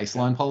like the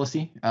baseline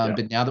policy. Yeah.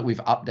 But now that we've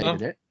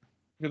updated it,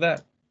 Look at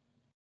that.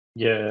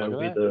 Yeah, Look at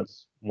with that. the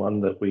one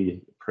that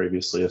we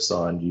previously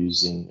assigned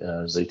using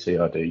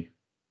ZTID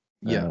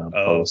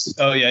policy.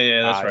 Oh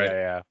yeah, that's right.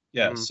 Yeah.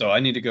 Yeah, so I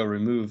need to go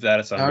remove that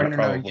assignment no.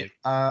 probably.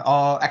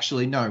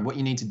 Actually, no. What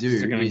you need to do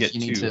They're going to is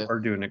get two or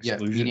do an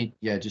exclusion.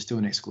 Just do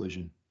an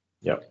exclusion.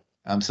 Yep.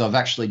 So I've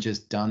actually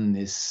just done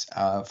this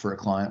for a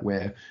client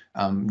where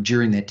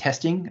during their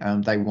testing,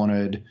 they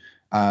wanted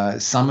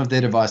some of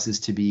their devices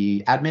to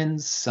be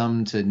admins,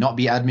 some to not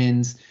be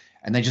admins,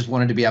 and they just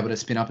wanted to be able to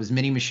spin up as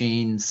many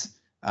machines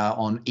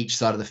on each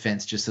side of the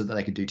fence just so that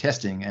they could do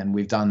testing. And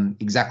we've done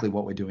exactly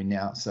what we're doing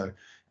now. So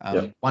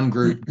one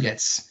group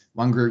gets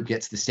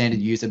the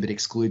standard user but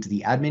excludes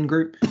the admin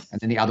group, and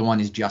then the other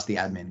one is just the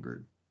admin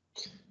group.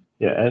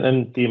 Yeah,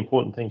 and the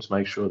important thing to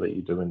make sure that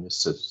you do in this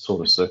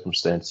sort of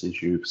circumstance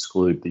is you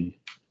exclude the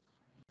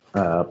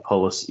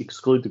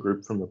exclude the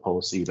group from the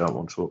policy you don't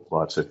want to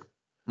apply to.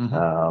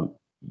 Mm-hmm.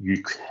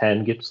 You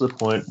can get to the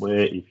point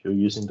where if you're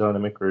using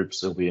dynamic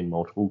groups, they'll be in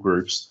multiple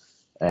groups,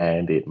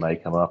 and it may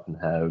come up and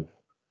have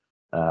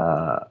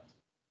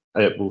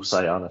it will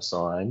say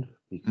unassigned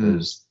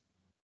because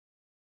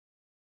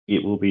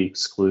it will be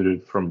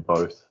excluded from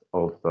both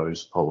of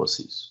those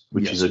policies,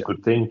 which is a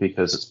good thing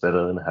because it's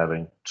better than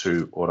having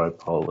two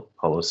autopilot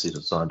policies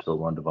assigned to the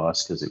one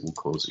device because it will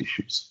cause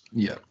issues.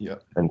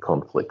 And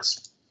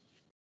conflicts.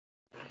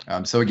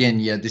 So again,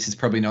 this is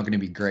probably not going to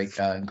be great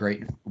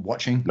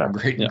watching,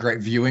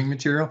 great viewing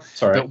material.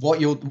 Sorry.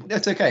 But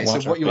that's okay. So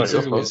what you'll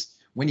do is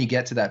when you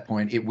get to that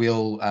point, it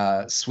will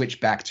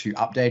switch back to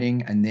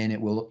updating, and then it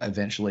will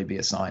eventually be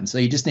assigned. So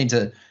you just need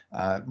to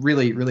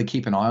really, really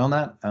keep an eye on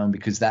that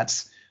because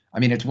it's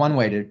one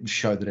way to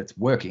show that it's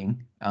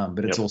working,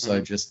 but it's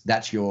also just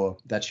that's your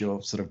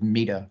sort of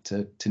meter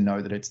to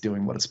know that it's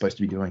doing what it's supposed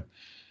to be doing.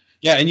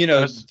 Yeah, and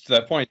to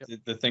that point,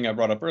 the thing I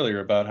brought up earlier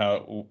about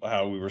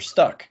how we were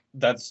stuck.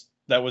 That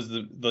was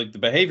the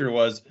behavior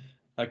was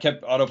I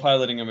kept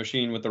autopiloting a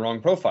machine with the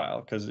wrong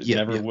profile because it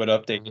never would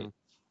update it,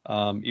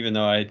 even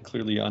though I had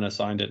clearly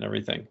unassigned it and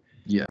everything.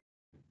 Yeah.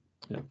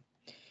 All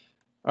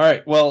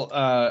right. Well,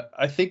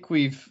 I think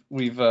we've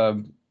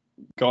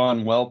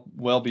gone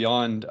well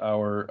beyond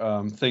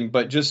our thing,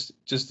 but just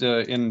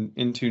in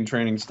Intune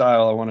training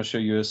style, I want to show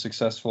you a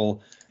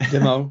successful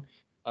demo.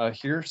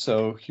 Here.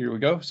 So here we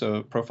go.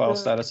 So profile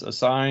status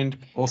assigned.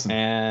 Awesome.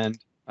 And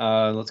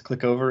let's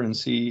click over and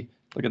see.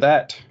 Look at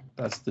that.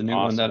 That's the new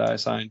one that I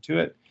assigned to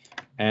it.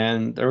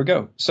 And there we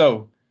go.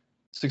 So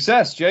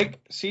success,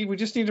 Jake. See, we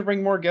just need to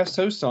bring more guest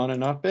hosts on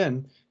and not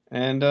Ben,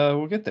 and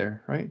we'll get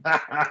there, right?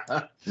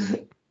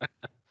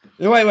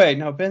 Wait.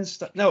 No,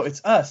 Ben's no,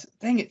 it's us.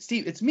 Dang it,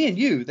 Steve. It's me and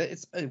you.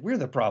 We're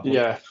the problem.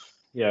 Yeah.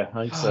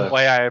 Thanks. Well,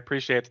 I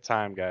appreciate the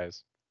time,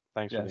 guys.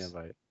 Thanks for the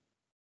invite.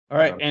 All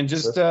right, and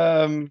just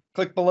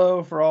click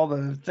below for all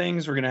the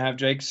things. We're going to have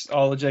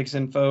all of Jake's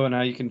info and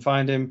how you can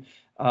find him.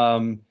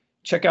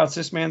 Check out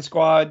Sysman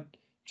Squad.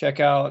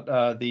 Check out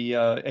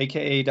the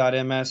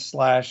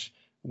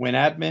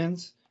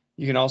aka.ms/winadmins.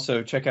 You can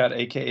also check out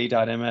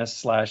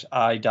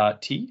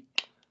aka.ms/i.t.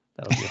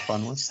 That'll be a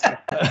fun one.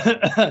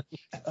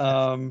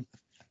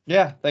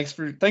 Thanks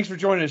for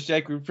joining us,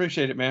 Jake. We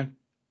appreciate it, man.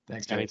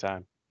 Thanks, Jake.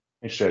 Anytime.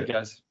 Thanks, Jake. Hey,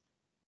 guys.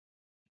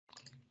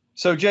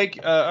 So, Jake,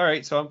 all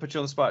right, so I'll put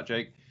you on the spot,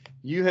 Jake.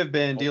 You have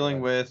been dealing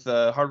with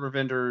hardware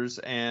vendors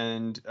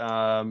and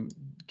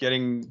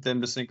getting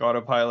them to sync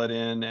autopilot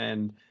in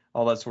and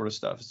all that sort of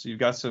stuff. So you've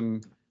got some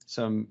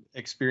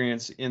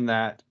experience in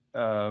that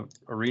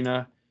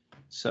arena.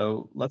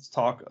 So let's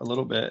talk a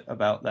little bit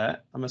about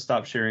that. I'm gonna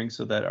stop sharing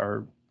so that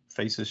our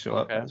faces show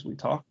up as we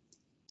talk.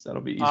 So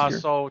that'll be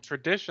easier. So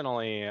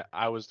traditionally,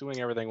 I was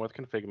doing everything with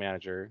Config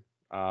Manager.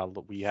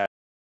 We had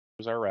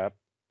our rep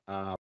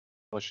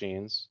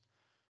machines.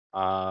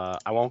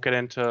 I won't get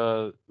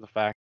into the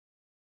fact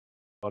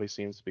quality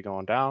seems to be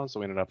going down, so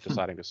we ended up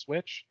deciding to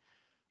switch.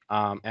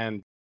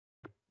 And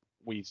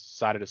we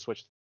decided to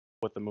switch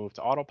with the move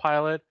to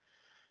autopilot.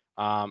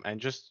 And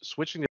just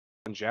switching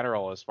in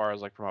general, as far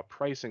as like from a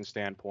pricing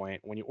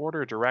standpoint, when you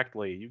order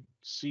directly, you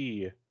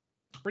see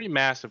pretty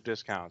massive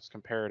discounts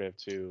comparative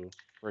to,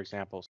 for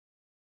example,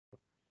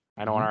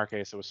 I know in our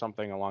case it was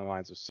something along the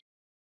lines of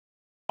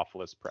off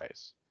list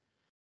price.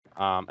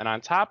 And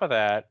on top of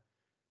that,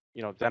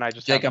 then I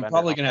just Jake, I'm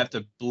probably gonna have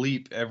to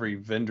bleep every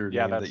vendor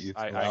name that you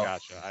throw I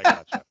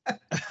gotcha.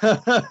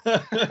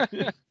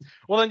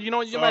 Well, then you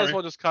might as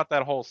well just cut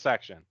that whole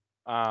section.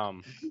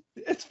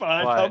 It's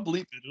fine. I'll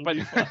bleep it. It'll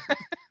be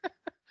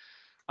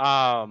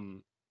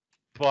fine.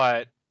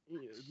 But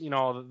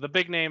the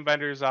big name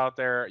vendors out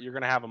there, you're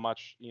gonna have a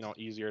much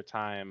easier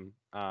time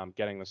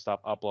getting the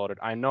stuff uploaded.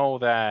 I know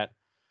that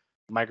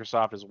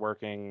Microsoft is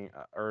working,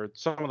 or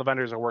some of the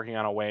vendors are working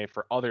on a way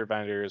for other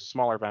vendors,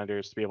 smaller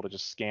vendors, to be able to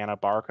just scan a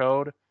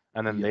barcode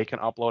and then they can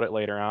upload it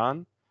later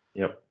on.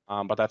 Yep.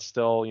 But that's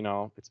still,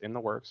 it's in the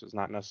works. It's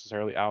not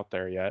necessarily out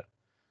there yet.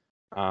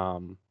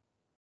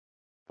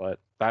 But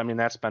I mean,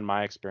 that's been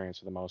my experience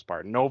for the most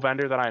part. No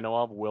vendor that I know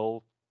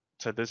of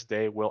to this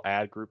day, will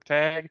add group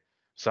tag.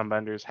 Some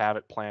vendors have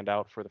it planned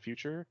out for the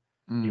future,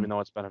 even though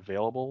it's been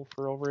available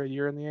for over a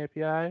year in the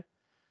API.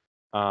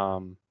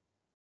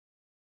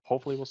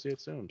 Hopefully we'll see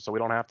it soon, so we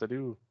don't have to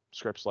do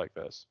scripts like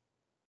this.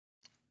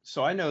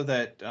 So I know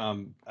that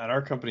at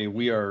our company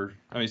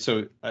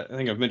so I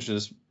think I've mentioned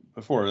this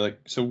before.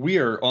 So we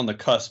are on the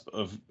cusp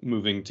of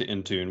moving to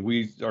Intune.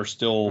 We are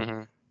still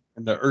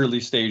in the early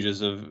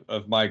stages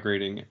of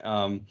migrating.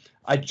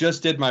 I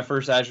just did my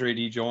first Azure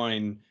AD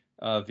join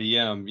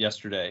VM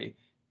yesterday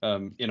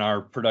in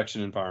our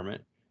production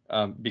environment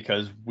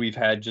because we've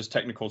had just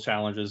technical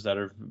challenges that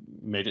have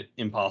made it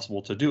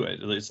impossible to do it.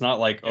 It's not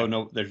like, oh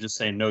no, they're just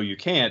saying, no, you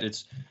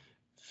can't.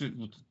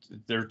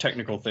 There are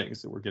technical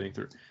things that we're getting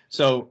through.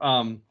 So,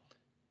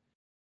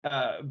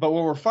 but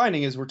what we're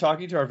finding is we're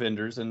talking to our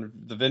vendors, and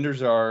the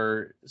vendors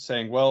are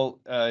saying, well,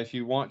 if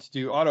you want to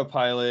do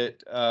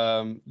Autopilot,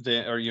 or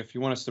if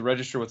you want us to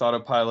register with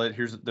Autopilot,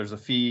 there's a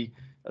fee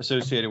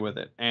associated with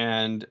it.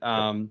 And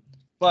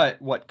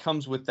but what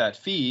comes with that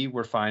fee,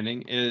 we're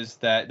finding, is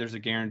that there's a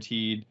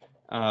guaranteed,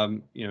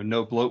 no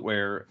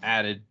bloatware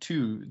added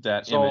to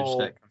that image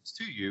that comes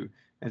to you,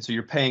 and so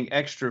you're paying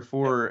extra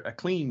for a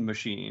clean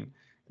machine.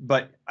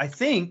 But I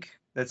think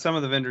that some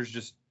of the vendors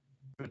just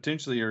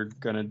potentially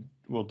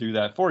will do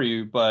that for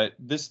you, but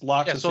this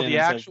locks us in.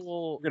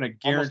 We're going to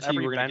guarantee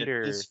we're going to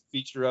get this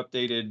feature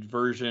updated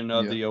version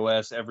of the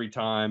OS every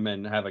time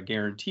and have a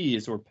guarantee,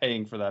 so we're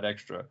paying for that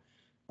extra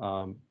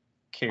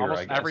care.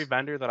 Almost every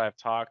vendor that I've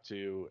talked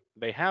to,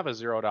 they have a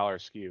 $0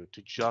 SKU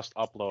to just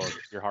upload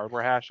your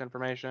hardware hash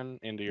information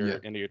into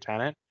your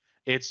tenant.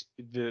 It's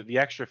the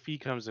extra fee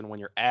comes in when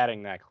you're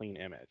adding that clean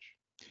image.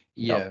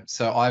 Yeah,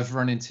 so I've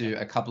run into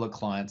a couple of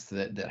clients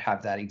that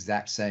have that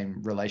exact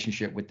same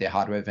relationship with their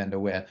hardware vendor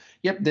where,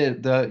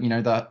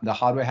 the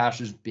hardware hash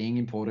is being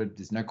imported.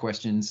 There's no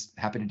questions.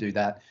 Happy to do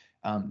that.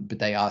 But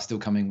they are still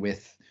coming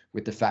with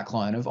the fat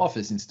client of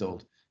Office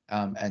installed.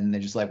 And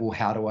they're just like, well,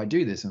 how do I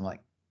do this? And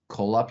like,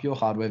 call up your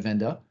hardware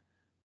vendor,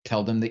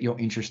 tell them that you're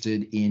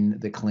interested in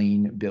the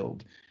clean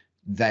build.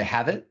 They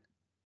have it.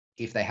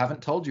 If they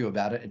haven't told you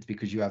about it, it's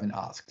because you haven't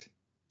asked.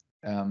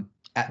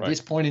 At this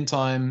point in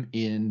time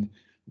in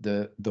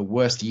the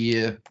worst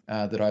year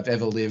that I've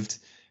ever lived,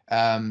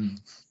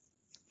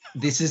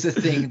 this is a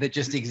thing that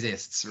just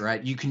exists,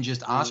 right? You can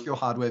just ask your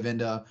hardware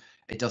vendor.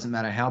 It doesn't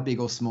matter how big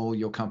or small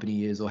your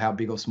company is or how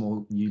big or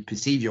small you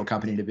perceive your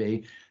company to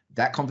be.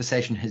 That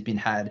conversation has been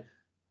had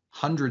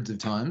hundreds of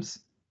times.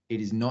 It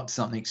is not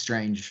something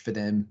strange for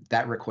them.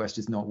 That request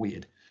is not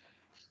weird.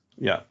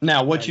 Yeah.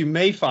 Now, what you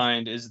may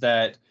find is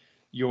that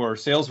your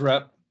sales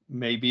rep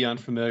may be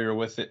unfamiliar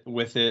with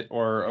it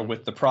or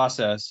with the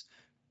process,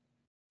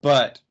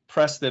 but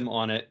press them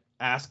on it,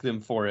 ask them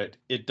for it.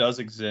 It does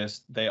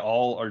exist. They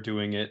all are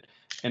doing it.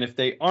 And if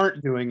they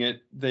aren't doing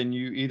it, then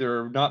you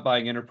either are not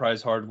buying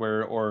enterprise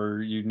hardware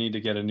or you need to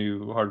get a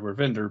new hardware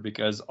vendor,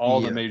 because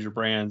all the major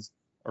brands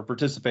are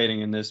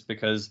participating in this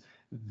because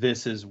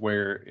this is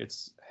where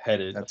it's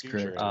headed. That's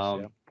correct.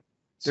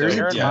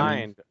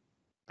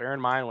 Bear in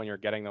mind when you're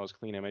getting those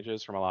clean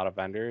images from a lot of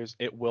vendors,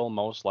 it will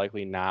most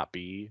likely not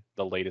be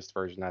the latest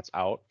version that's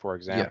out. For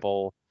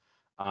example,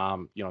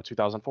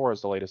 2004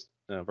 is the latest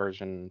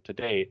version to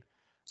date.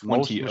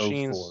 Most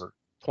machines,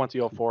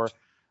 2004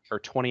 or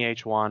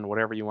 20H1,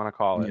 whatever you want to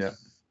call it.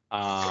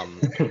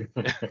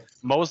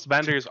 Most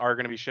vendors are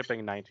going to be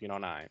shipping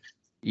 1909.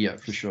 Yeah,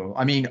 for sure.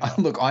 I mean,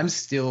 look, I'm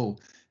still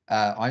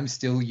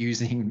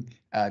using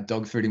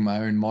dogfooding my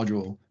own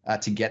module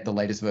to get the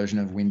latest version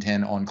of Win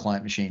 10 on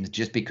client machines,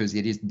 just because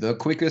it is the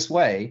quickest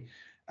way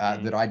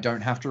that I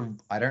don't have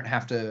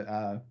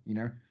to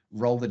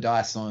roll the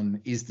dice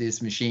on, is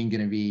this machine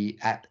going to be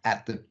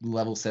at the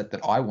level set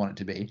that I want it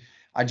to be.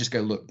 I just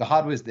go, look, the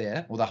hardware's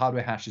there, or the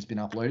hardware hash has been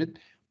uploaded.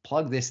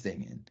 Plug this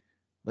thing in.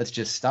 Let's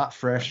just start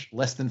fresh.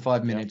 Less than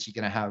 5 minutes,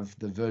 you're going to have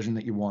the version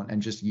that you want,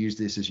 and just use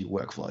this as your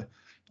workflow.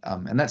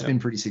 And that's been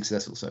pretty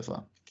successful so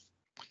far.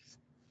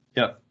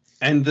 Yeah.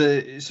 And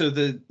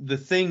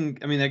the thing,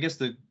 I mean, I guess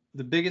the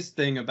biggest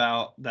thing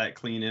about that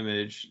clean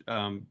image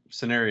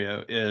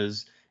scenario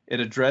is it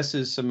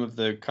addresses some of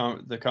the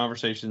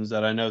conversations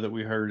that I know that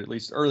we heard, at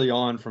least early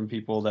on, from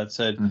people that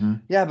said,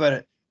 yeah,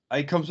 but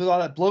it comes with all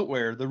that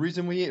bloatware. The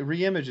reason we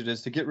re-image it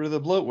is to get rid of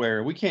the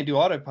bloatware. We can't do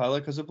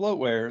autopilot because of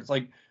bloatware. It's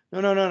like,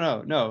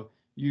 no.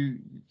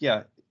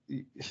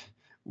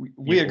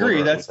 We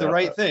agree that's the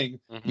right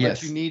thing.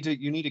 But you need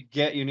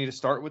to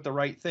start with the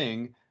right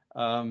thing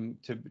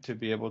to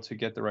be able to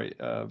get the right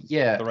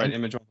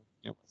image on.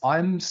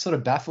 I'm sort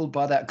of baffled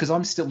by that, because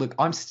I'm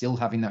still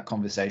having that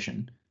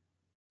conversation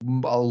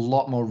a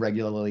lot more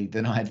regularly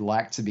than I'd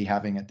like to be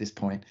having at this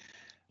point.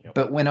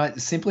 But when I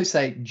simply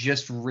say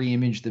just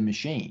re-image the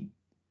machine,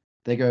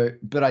 they go,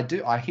 but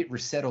I hit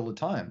reset all the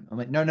time. I'm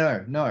like,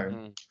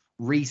 no,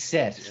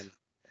 reset.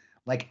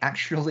 Like,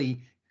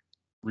 actually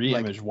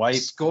re-image, wipe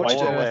scorched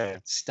earth, away.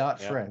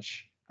 start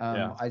fresh.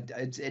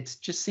 It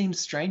just seems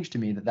strange to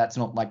me that that's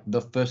not like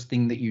the first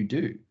thing that you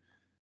do.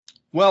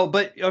 Well,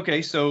 but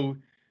okay, so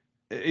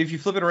if you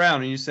flip it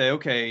around and you say,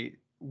 okay,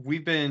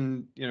 we've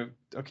been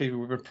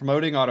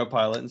promoting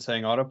Autopilot and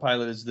saying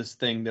Autopilot is this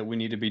thing that we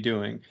need to be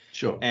doing.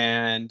 Sure.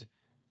 And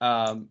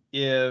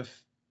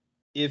if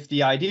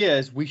the idea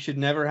is we should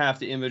never have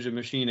to image a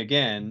machine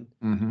again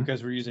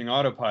because we're using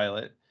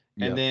Autopilot,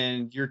 and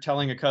then you're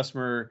telling a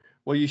customer,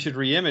 well, you should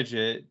reimage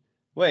it.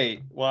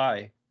 Wait,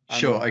 why?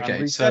 Sure. Okay.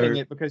 I'm resetting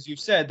it because you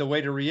said the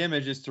way to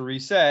reimage is to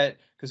reset,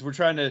 because we're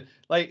trying to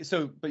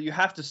but you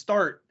have to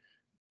start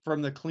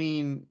from the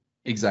clean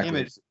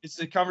image. It's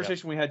the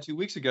conversation we had 2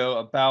 weeks ago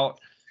about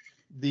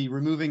the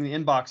removing the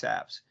inbox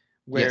apps,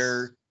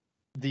 where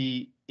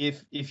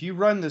if you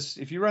run the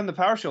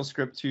PowerShell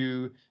script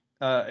to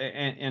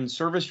and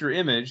service your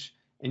image,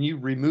 and you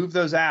remove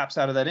those apps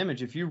out of that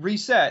image, if you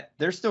reset,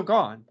 they're still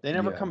gone. They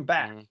never come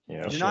back.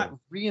 You're not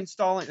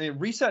reinstalling.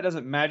 Reset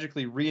doesn't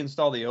magically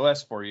reinstall the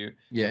OS for you.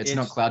 Yeah, it's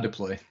not cloud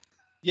deploy.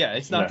 Yeah,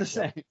 it's not the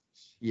same.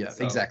 Yeah,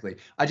 so. Exactly.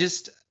 I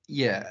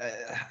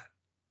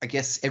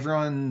guess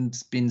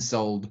everyone's been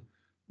sold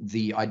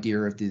the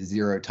idea of the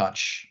zero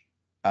touch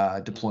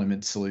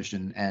deployment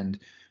solution, and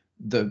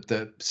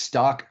the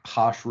stark,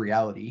 harsh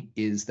reality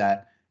is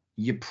that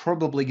you're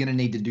probably going to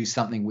need to do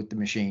something with the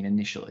machine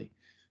initially.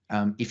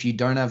 If you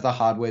don't have the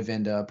hardware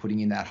vendor putting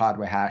in that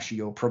hardware hash,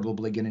 you're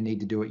probably going to need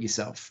to do it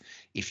yourself.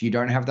 If you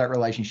don't have that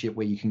relationship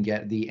where you can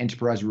get the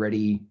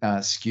enterprise-ready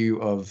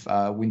SKU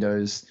of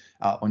Windows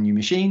on your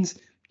machines,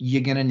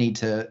 you're going to need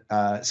to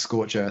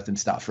scorch earth and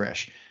start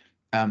fresh.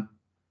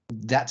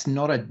 That's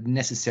not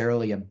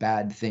necessarily a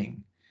bad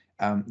thing.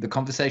 The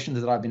conversations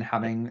that I've been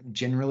having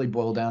generally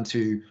boil down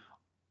to,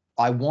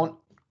 I want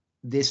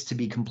this to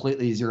be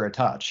completely zero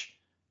touch.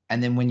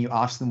 And then when you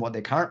ask them what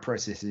their current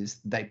process is,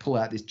 they pull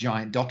out this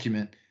giant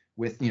document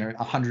with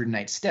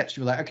 108 steps.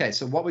 You're like, okay,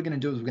 so what we're going to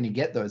do is we're going to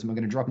get those and we're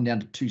going to drop them down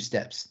to 2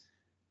 steps.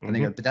 And they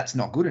go, but that's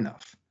not good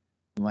enough.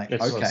 I'm like,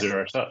 it's not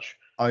zero touch.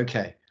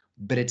 Okay,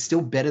 but it's still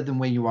better than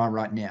where you are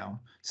right now.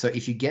 So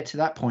if you get to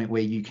that point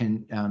where you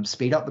can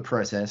speed up the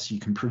process, you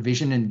can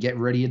provision and get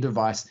ready a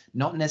device,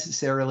 not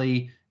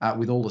necessarily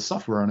with all the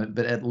software on it,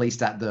 but at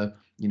least at the,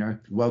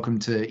 welcome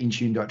to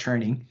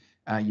Intune.training,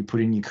 you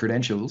put in your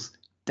credentials.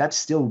 That's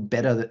still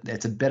better.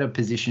 That's a better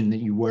position that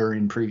you were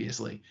in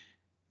previously.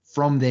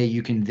 From there,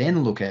 you can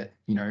then look at,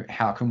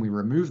 how can we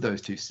remove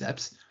those 2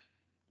 steps?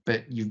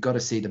 But you've got to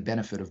see the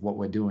benefit of what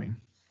we're doing.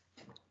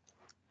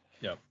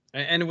 Yeah.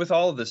 And with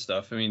all of this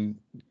stuff, I mean,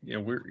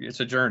 it's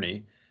a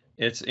journey.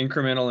 It's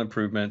incremental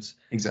improvements.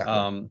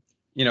 Exactly.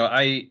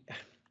 I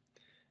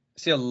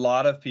see a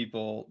lot of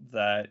people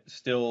that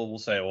still will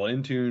say, well,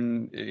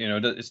 Intune,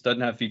 it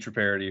doesn't have feature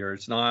parity, or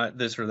it's not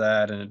this or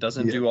that, and it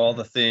doesn't do all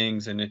the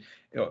things. And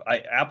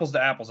apples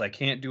to apples, I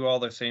can't do all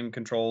the same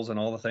controls and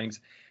all the things.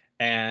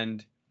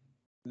 And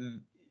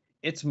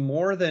it's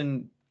more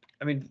than,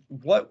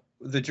 what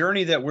the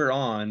journey that we're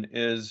on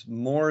is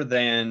more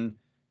than,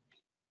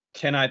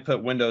 can I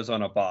put Windows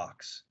on a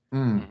box?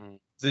 Mm-hmm.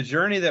 The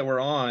journey that we're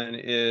on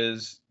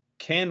is,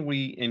 can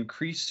we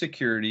increase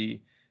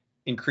security,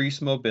 increase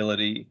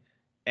mobility,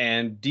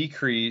 and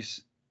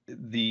decrease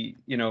the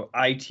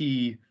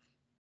IT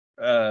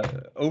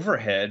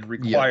overhead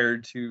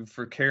required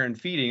for care and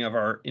feeding of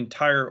our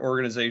entire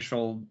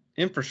organizational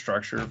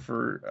infrastructure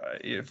for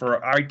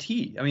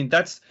IT. I mean,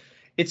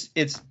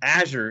 it's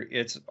Azure,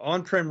 it's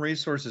on-prem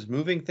resources,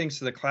 moving things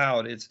to the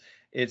cloud.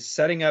 It's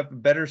setting up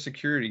better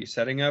security,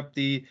 setting up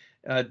the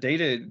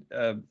data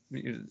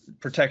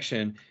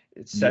protection.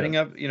 It's setting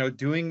up,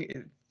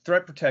 doing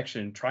threat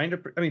protection,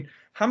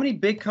 how many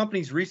big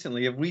companies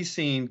recently have we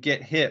seen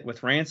get hit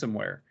with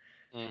ransomware?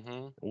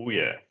 Mm-hmm. Oh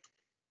yeah.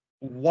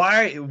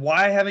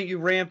 Why haven't you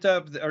ramped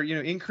up or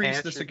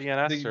increased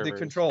the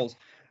controls?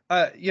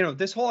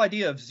 This whole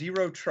idea of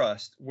zero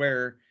trust,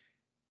 where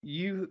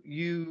we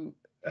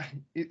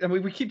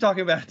keep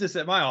talking about this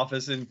at my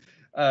office, and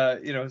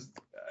it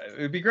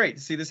would be great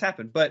to see this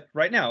happen. But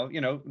right now,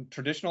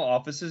 traditional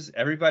offices,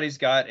 everybody's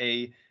got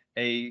a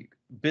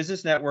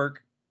business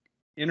network,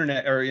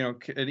 internet, or an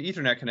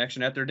Ethernet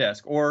connection at their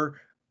desk, or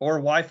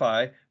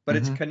Wi-Fi, but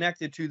it's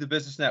connected to the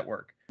business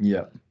network.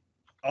 Yeah.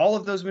 All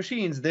of those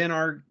machines then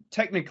are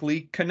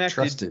technically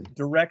connected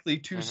directly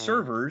to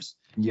servers.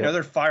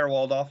 They're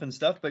firewalled off and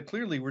stuff, but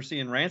clearly we're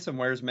seeing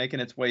ransomware is making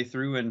its way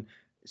through and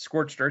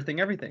scorched earthing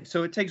everything.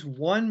 So it takes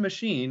one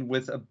machine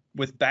with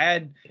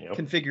bad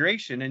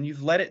configuration, and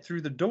you've let it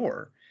through the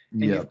door,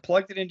 and you've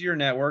plugged it into your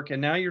network,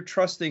 and now you're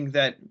trusting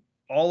that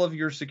all of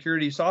your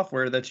security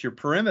software, that's your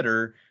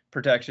perimeter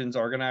protections,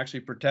 are going to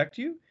actually protect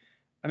you.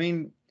 I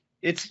mean,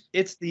 it's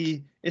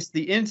the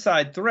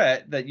inside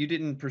threat that you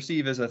didn't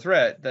perceive as a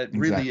threat that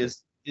really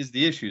is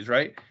the issues,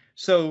 right?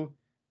 So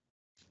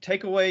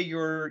take away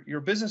your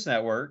business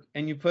network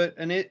and you put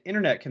an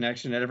internet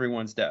connection at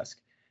everyone's desk.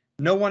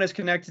 No one is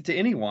connected to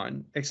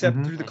anyone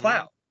except through the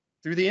cloud,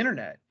 through the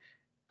internet.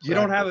 You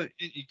don't have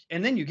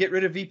and then you get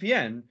rid of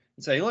VPN and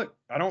say, look,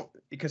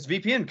 because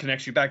VPN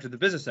connects you back to the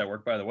business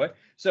network, by the way.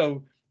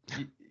 So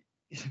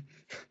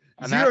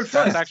And Zero that's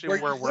trust, actually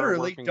where you we're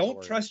literally working don't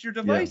towards. trust your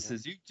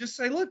devices. You just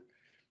say, look,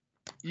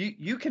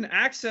 you can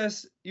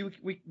access,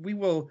 we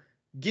will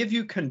give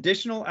you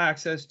conditional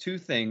access to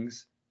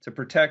things to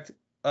protect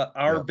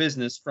our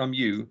business from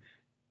you,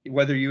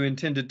 whether you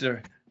intended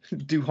to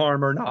do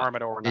harm or not. Harm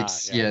it or not.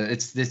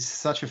 It's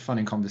such a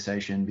funny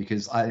conversation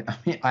because I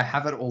mean, I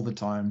have it all the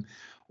time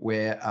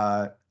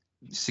where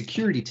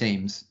security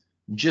teams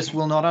just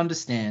will not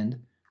understand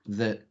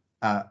that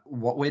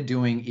what we're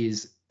doing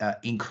is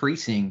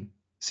increasing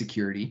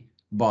security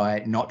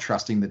by not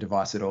trusting the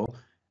device at all.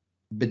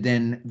 But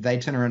then they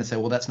turn around and say,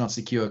 well, that's not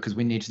secure because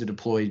we need to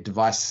deploy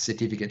device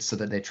certificates so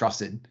that they're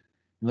trusted.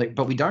 Like,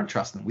 but we don't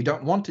trust them. We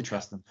don't want to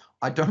trust them.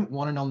 I don't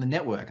want it on the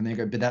network. And they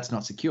go, but that's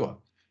not secure.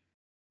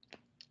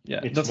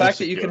 Yeah, It's the not fact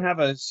that secure.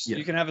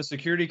 you can have a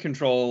security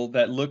control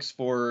that looks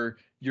for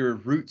your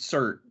root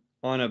cert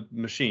on a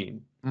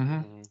machine.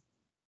 Mm-hmm.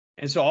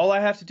 And so all I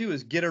have to do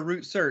is get a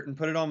root cert and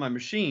put it on my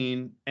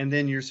machine, and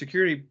then your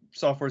security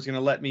software is going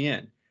to let me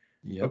in.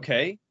 Yep.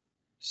 Okay,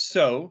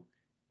 so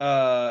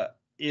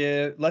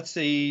let's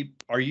say,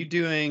 are you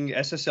doing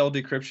SSL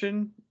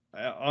decryption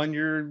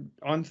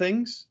on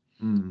things?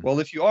 Well,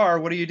 if you are,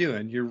 what are you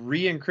doing? You're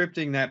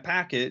re-encrypting that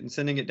packet and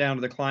sending it down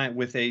to the client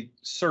with a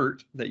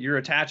cert that you're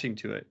attaching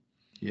to it.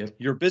 Yep.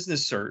 Your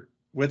business cert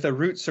with a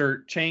root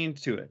cert chained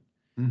to it.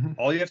 Mm-hmm.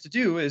 All you have to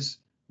do is,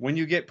 when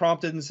you get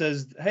prompted and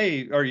says,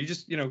 hey, or you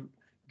just,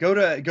 go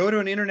to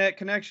an internet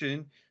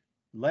connection,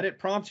 let it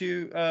prompt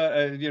you,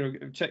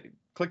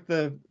 click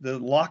the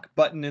lock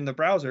button in the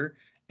browser,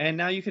 and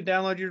now you can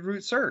download your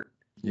root cert.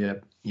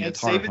 Yep. Yeah, and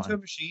save it to a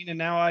machine, and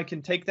now I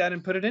can take that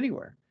and put it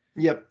anywhere.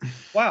 Yep.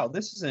 Wow,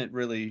 this isn't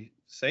really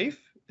safe,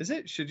 is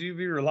it? Should you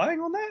be relying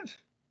on that?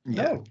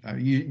 Yeah, No,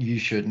 you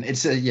shouldn't.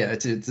 It's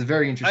a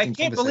very interesting. I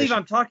can't believe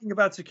I'm talking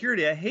about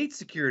security. I hate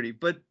security,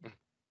 but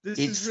this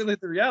is really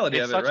the reality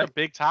of it, right? It's such a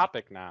big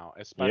topic now,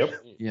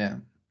 especially. Yeah.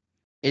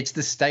 It's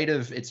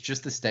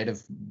just the state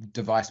of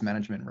device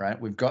management, right?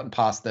 We've gotten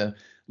past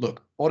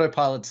look,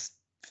 autopilots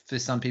for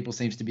some people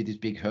seems to be this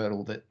big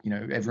hurdle that,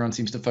 everyone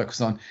seems to focus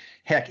on.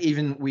 Heck,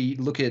 even we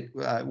look at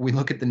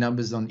the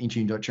numbers on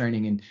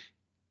Intune.training, and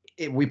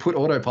we put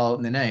autopilot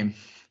in the name,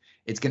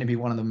 it's going to be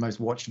one of the most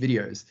watched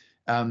videos.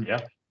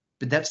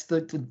 But that's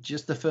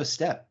just the first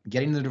step.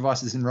 Getting the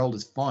devices enrolled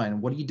is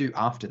fine. What do you do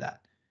after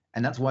that?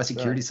 And that's why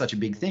security is such a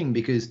big thing,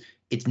 because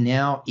it's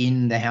now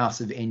in the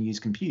house of end-use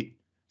compute.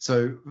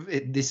 So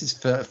this is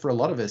for a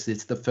lot of us,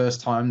 it's the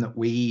first time that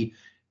we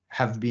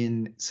have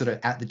been sort of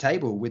at the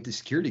table with the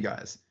security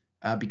guys,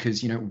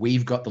 because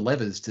we've got the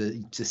levers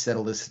to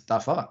settle this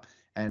stuff up.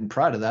 And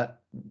prior to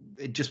that,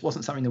 it just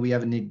wasn't something that we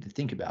ever needed to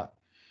think about.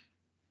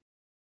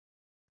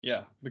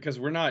 Yeah, because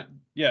we're not.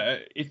 Yeah,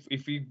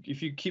 if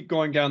you keep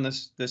going down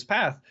this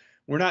path,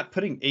 we're not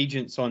putting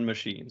agents on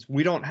machines.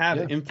 We don't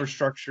have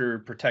infrastructure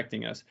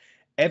protecting us.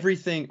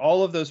 Everything,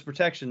 all of those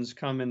protections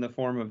come in the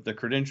form of the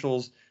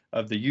credentials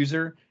of the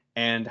user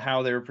and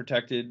how they're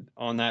protected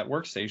on that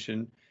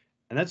workstation,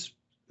 and that's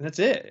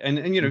it.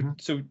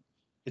 And so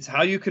it's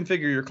how you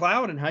configure your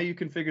cloud and how you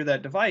configure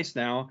that device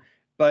now.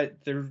 But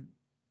the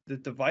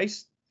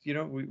device,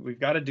 we've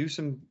got to do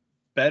some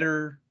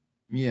better.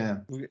 Yeah.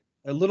 Be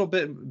a little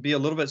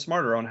bit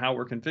smarter on how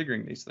we're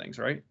configuring these things,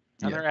 right?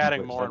 And they're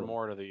adding more and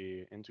more to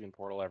the Intune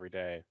portal every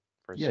day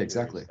for security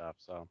stuff.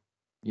 So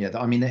the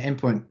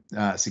endpoint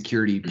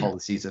security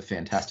policies are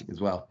fantastic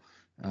as well.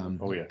 And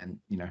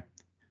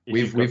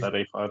we've got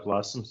that A5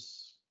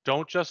 license.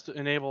 Don't just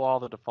enable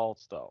all the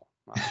defaults though.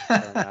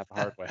 Learn that the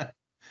hard way.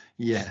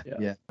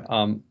 Yeah.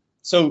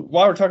 So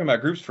while we're talking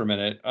about groups for a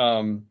minute,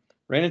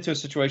 ran into a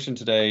situation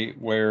today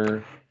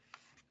where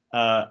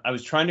I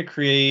was trying to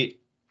create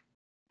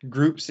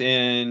groups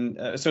in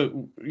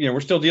we're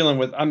still dealing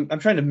with I'm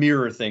trying to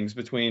mirror things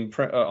between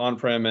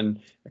on-prem and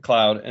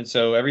cloud, and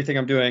so everything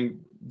I'm doing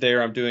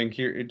there I'm doing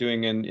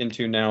in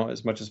Intune now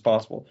as much as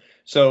possible.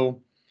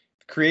 So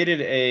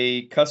created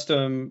a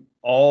custom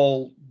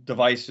all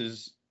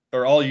devices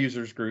or all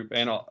users group,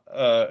 and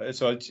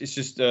so it's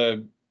just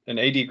an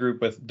AD group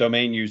with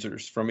domain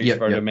users from each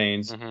of our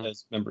domains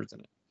as members in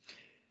it.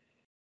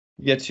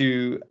 You get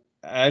to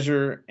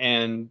Azure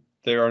and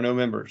there are no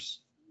members.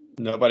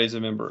 Nobody's a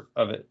member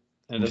of it,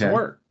 and it doesn't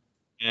work.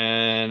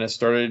 And I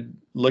started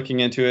looking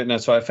into it,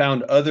 and so I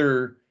found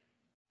other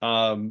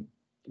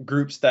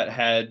groups that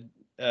had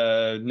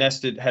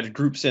had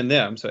groups in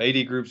them, so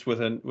AD groups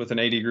with an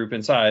AD group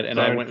inside, and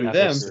I went through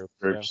them,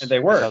 and they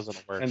work.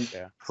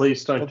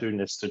 Please don't do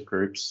nested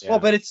groups. Well,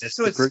 but it's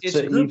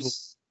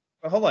groups.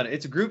 Hold on,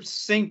 it's groups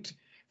synced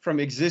from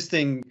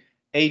existing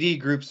AD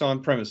groups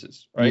on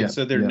premises, right?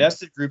 So they're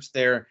nested groups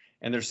there,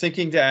 and they're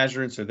syncing to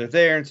Azure, and so they're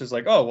there, and so it's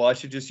like, oh, well, I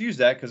should just use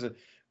that because,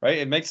 right,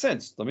 it makes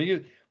sense.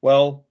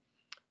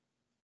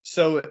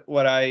 So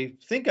what I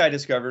think I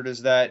discovered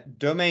is that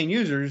domain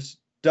users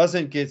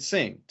doesn't get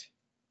synced.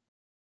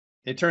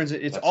 It turns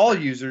it's all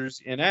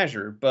users in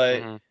Azure,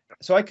 but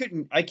so I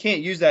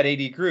can't use that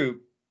AD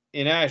group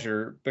in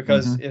Azure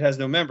because it has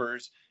no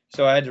members.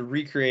 So I had to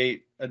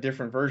recreate a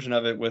different version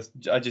of it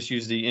I just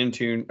used the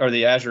Intune or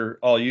the Azure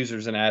all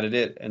users and added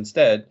it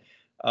instead.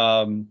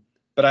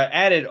 but I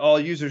added all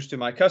users to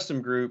my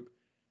custom group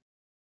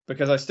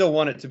because I still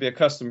want it to be a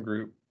custom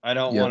group. I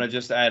don't want to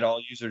just add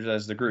all users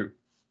as the group.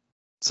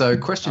 So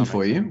question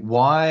for you,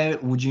 why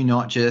would you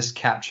not just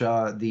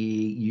capture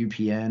the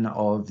UPN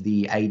of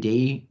the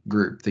AD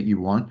group that you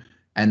want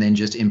and then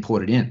just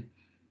import it in?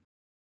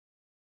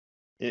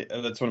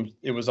 That's what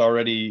it was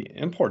already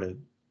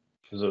imported.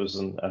 Because it was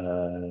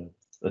a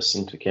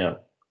synced account.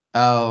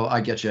 Oh,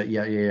 I get you.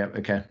 Yeah.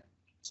 Okay.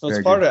 So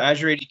it's part of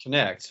Azure AD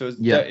Connect. So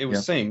it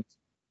was synced.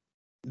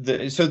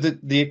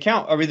 The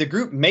account, the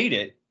group made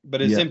it,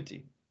 but it's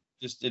empty.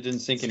 Just it didn't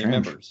sync any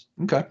members.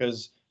 Okay.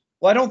 Because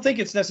I don't think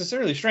it's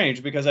necessarily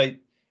strange because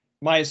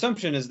my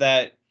assumption is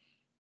that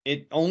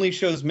it only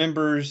shows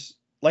members,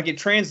 like it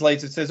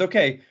translates. It says,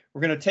 okay,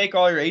 we're going to take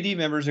all your AD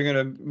members, we're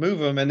going to move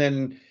them, and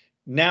then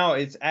now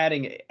it's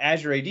adding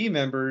Azure AD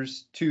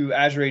members to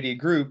Azure AD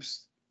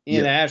groups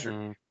in Azure.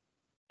 Mm-hmm.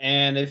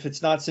 And if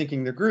it's not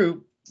syncing the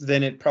group,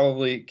 then it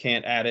probably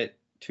can't add it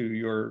to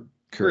your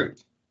group.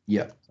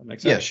 Yeah. That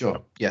makes sense. Yeah,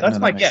 sure. Yeah, that's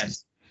my guess.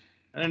 Sense.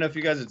 I don't know if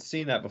you guys had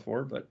seen that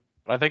before, but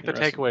I think the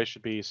takeaway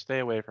should be stay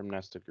away from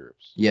nested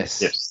groups.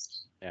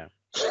 Yes. Yeah.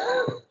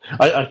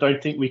 I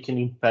don't think we can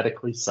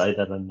emphatically say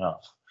that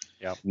enough.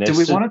 Yeah. Do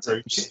we want to?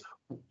 Groups,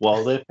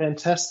 while they're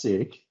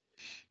fantastic,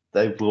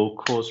 they will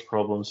cause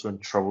problems when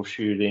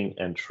troubleshooting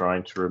and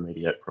trying to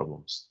remediate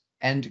problems.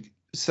 And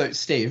so,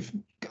 Steve,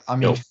 I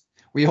mean,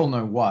 we all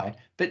know why,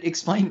 but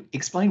explain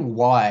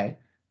why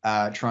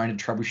trying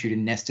to troubleshoot a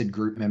nested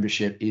group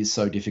membership is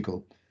so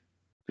difficult.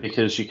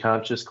 Because you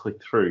can't just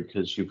click through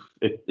because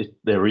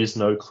there is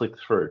no click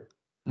through.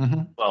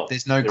 Mm-hmm. Well,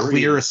 there's no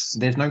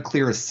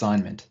clear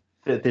assignment.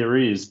 There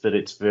is, but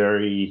it's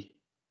very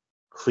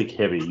click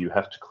heavy. You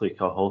have to click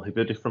a whole heap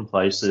of different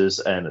places,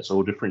 and it's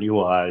all different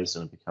UIs,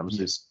 and it becomes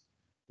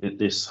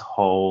this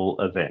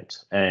whole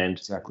event. And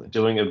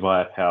doing it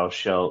via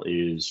PowerShell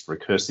is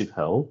recursive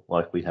hell,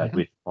 like we had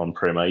with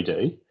on-prem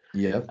AD.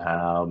 Yeah.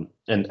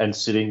 And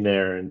sitting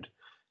there and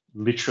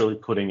literally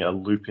putting a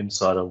loop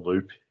inside a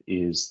loop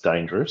is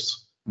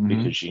dangerous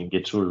because you can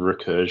get to a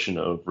recursion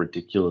of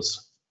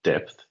ridiculous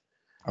depth.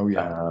 Oh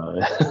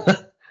yeah.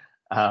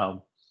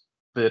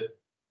 But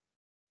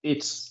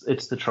it's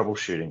the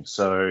troubleshooting.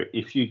 So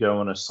if you go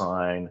and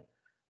assign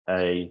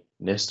a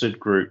nested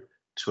group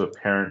to a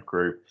parent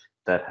group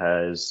that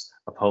has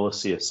a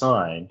policy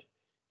assigned,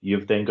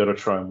 you've then got to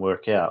try and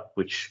work out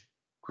which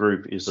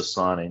group is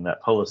assigning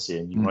that policy,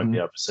 and you won't be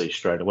able to see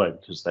straight away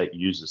because that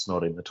user's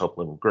not in the top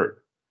level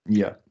group.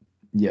 Yeah,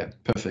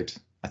 perfect.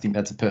 I think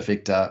that's a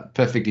perfect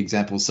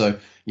example. So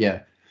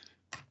yeah,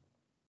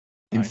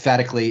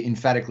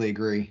 emphatically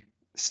agree.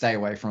 Stay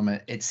away from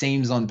it. It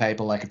seems on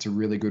paper like it's a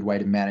really good way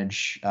to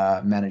manage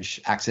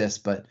access,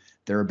 but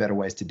there are better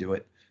ways to do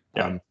it.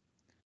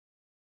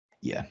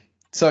 Yeah.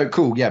 So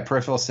cool. Yeah,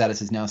 profile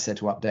status is now set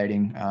to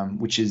updating,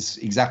 which is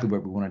exactly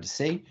what we wanted to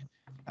see.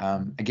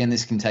 Again,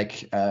 this can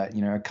take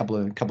a couple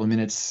of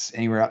minutes,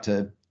 anywhere up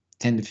to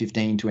 10 to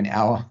 15 to an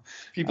hour.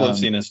 People have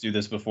seen us do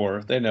this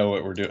before. They know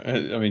what we're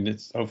doing. I mean,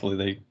 it's hopefully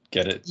they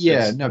get it.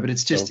 But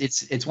it's just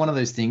it's one of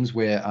those things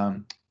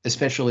where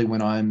especially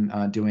when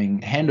I'm doing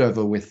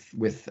handover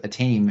with a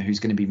team who's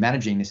going to be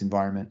managing this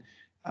environment,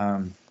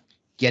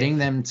 getting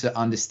them to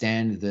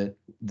understand that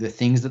the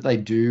things that they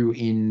do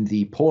in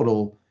the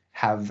portal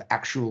have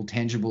actual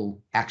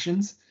tangible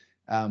actions,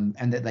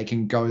 and that they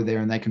can go there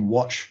and they can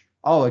watch,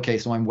 oh, okay,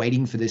 so I'm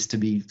waiting for this to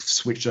be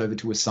switched over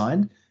to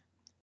assigned.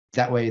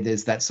 That way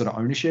there's that sort of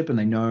ownership and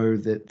they know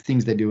that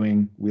things they're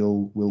doing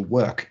will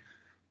work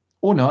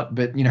or not,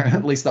 but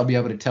at least they'll be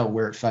able to tell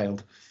where it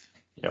failed.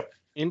 Yep.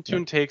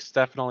 Intune takes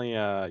definitely,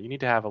 you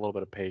need to have a little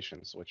bit of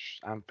patience, which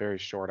I'm very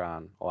short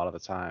on a lot of the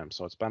time.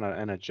 So it's been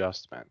an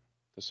adjustment,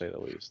 to say the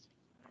least.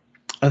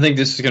 I think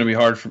this is going to be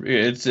hard for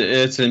it's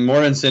a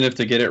more incentive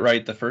to get it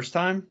right the first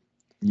time.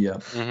 Yeah.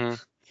 Mm-hmm.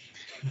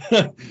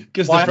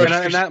 Because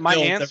my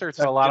answer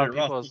to a lot of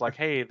people is like,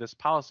 "Hey, this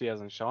policy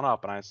hasn't shown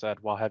up," and I said,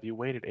 "Well, have you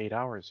waited 8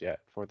 hours yet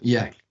for the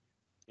sync?"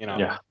 Yeah.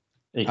 Yes,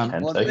 you can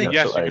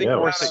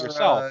force it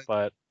yourself,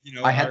 but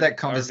I had that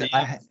conversation.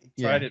 I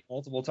tried it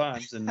multiple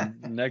times and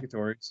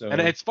negatory. So, and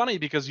it's funny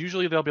because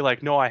usually they'll be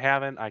like, "No, I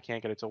haven't. I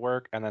can't get it to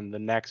work," and then the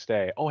next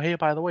day, "Oh, hey,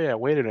 by the way, I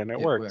waited and it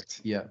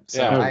worked." Yeah.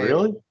 So I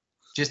really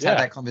just had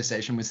that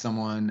conversation with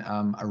someone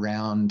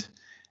around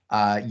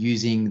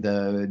using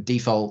the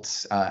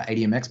default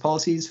ADMX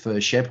policies for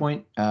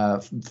SharePoint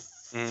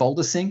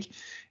folder sync.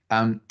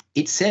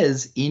 It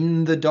says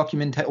in the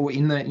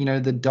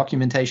the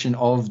documentation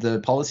of the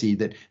policy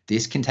that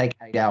this can take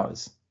 8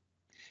 hours.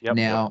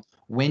 Now,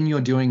 when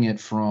you're doing it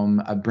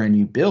from a brand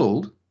new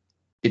build,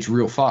 it's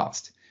real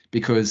fast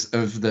because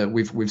of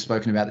we've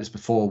spoken about this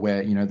before,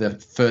 where the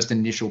first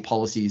initial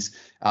policies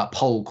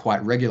poll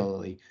quite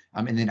regularly,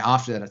 and then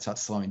after that it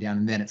starts slowing down,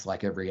 and then it's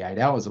like every 8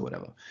 hours or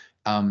whatever.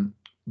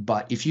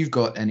 But if you've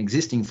got an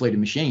existing fleet of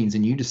machines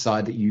and you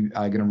decide that you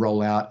are going to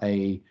roll out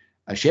a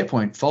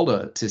SharePoint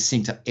folder to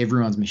sync to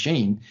everyone's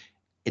machine,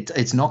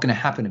 it's not going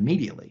to happen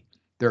immediately.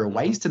 There are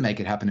ways to make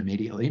it happen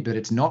immediately, but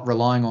it's not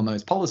relying on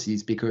those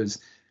policies because,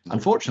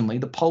 unfortunately,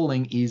 the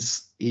polling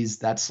is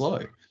that slow.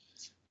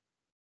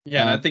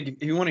 Yeah, and I think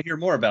if you want to hear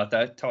more about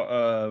that,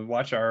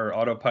 watch our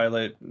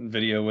autopilot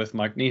video with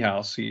Mike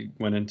Niehaus. He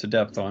went into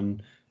depth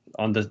on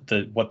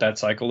the what that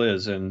cycle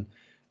is, and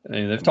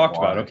they've talked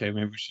about, okay,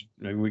 maybe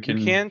we can.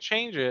 You can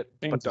change it,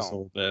 but this a don't.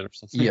 little bit or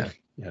something. Yeah.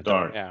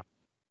 Don't. Yeah.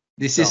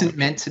 This isn't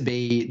meant to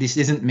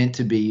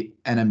be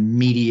an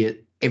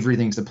immediate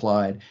everything's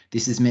applied.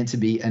 This is meant to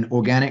be an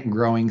organic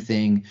growing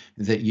thing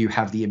that you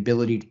have the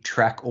ability to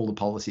track all the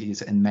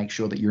policies and make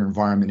sure that your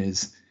environment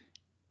is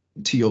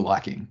to your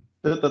liking.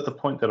 The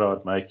point that I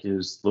would make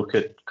is look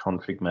at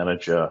Config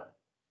Manager.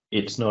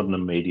 It's not an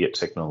immediate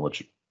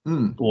technology,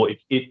 or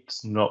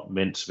it's not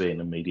meant to be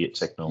an immediate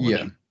technology.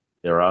 Yeah.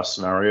 There are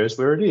scenarios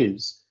where it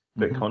is,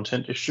 but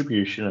content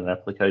distribution and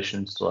application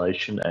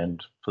installation,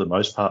 and for the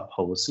most part,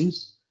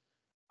 policies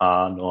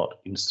are not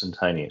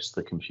instantaneous.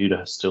 The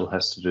computer still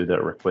has to do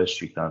that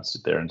request. You can't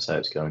sit there and say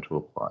it's going to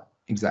apply.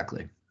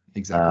 Exactly.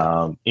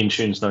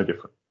 Intune's no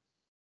different.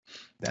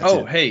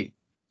 Hey.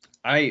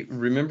 I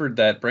remembered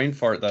that brain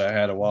fart that I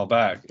had a while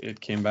back. It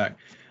came back.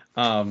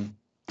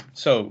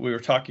 So we were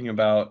talking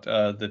about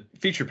the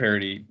feature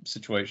parity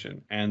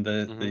situation, and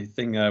the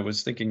thing I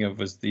was thinking of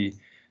was the,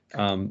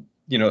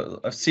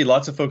 I see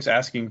lots of folks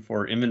asking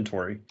for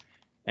inventory,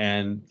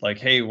 and like,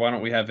 hey, why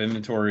don't we have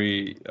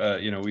inventory?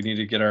 We need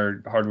to get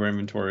our hardware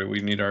inventory. We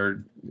need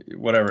our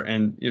whatever,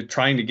 and you're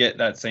trying to get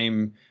that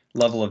same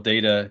level of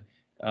data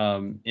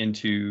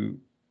into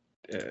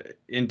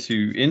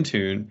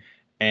Intune,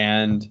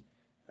 and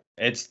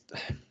it's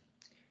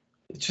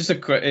just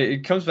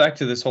it comes back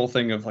to this whole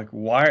thing of like,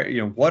 why,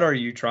 what are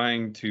you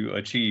trying to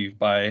achieve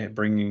by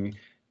bringing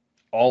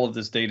all of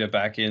this data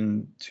back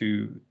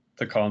into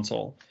the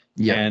console?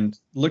 Yeah. And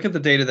look at the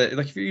data that,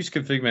 like, if you use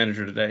Config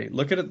Manager today,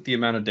 look at the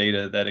amount of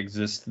data that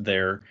exists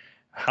there.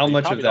 How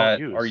much of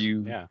that are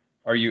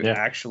you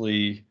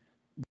actually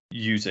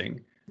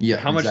using? Yeah.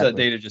 How much of that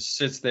data just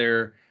sits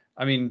there?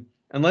 I mean,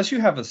 unless you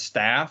have a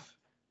staff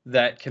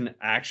that can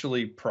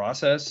actually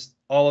process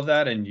all of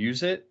that and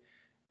use it,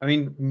 I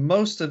mean,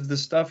 most of the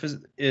stuff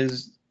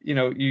is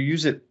you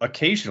use it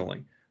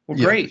occasionally. Well,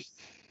 great.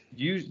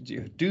 You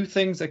do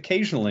things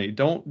occasionally.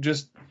 Don't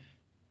just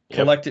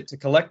collect it to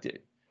collect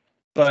it.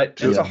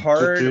 But it's a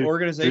hard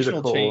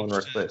organizational change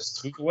to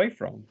move away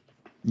from.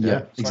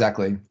 Yeah,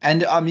 exactly.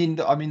 And I mean,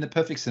 the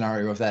perfect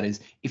scenario of that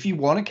is if you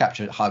want to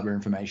capture hardware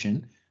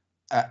information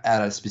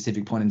at a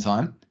specific point in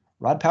time,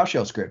 write a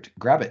PowerShell script,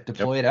 grab it,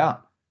 deploy it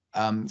out,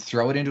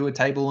 throw it into a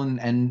table,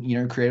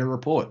 and create a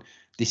report.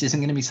 This isn't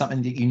going to be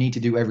something that you need to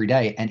do every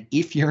day. And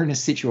if you're in a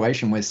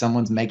situation where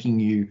someone's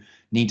making you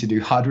need to do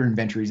hardware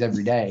inventories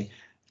every day,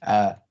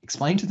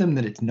 explain to them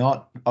that it's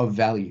not of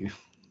value.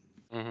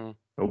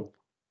 Nope.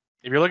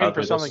 If you're looking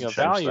for something of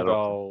value,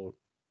 though,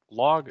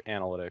 log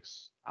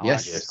analytics.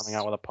 Yes. Coming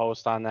out with a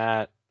post on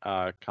that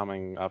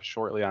coming up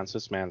shortly on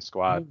Sysman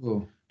Squad.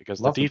 Ooh, because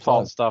the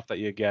default stuff that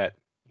you get,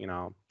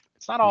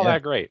 it's not all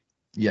that great.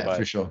 Yeah,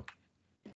 for sure.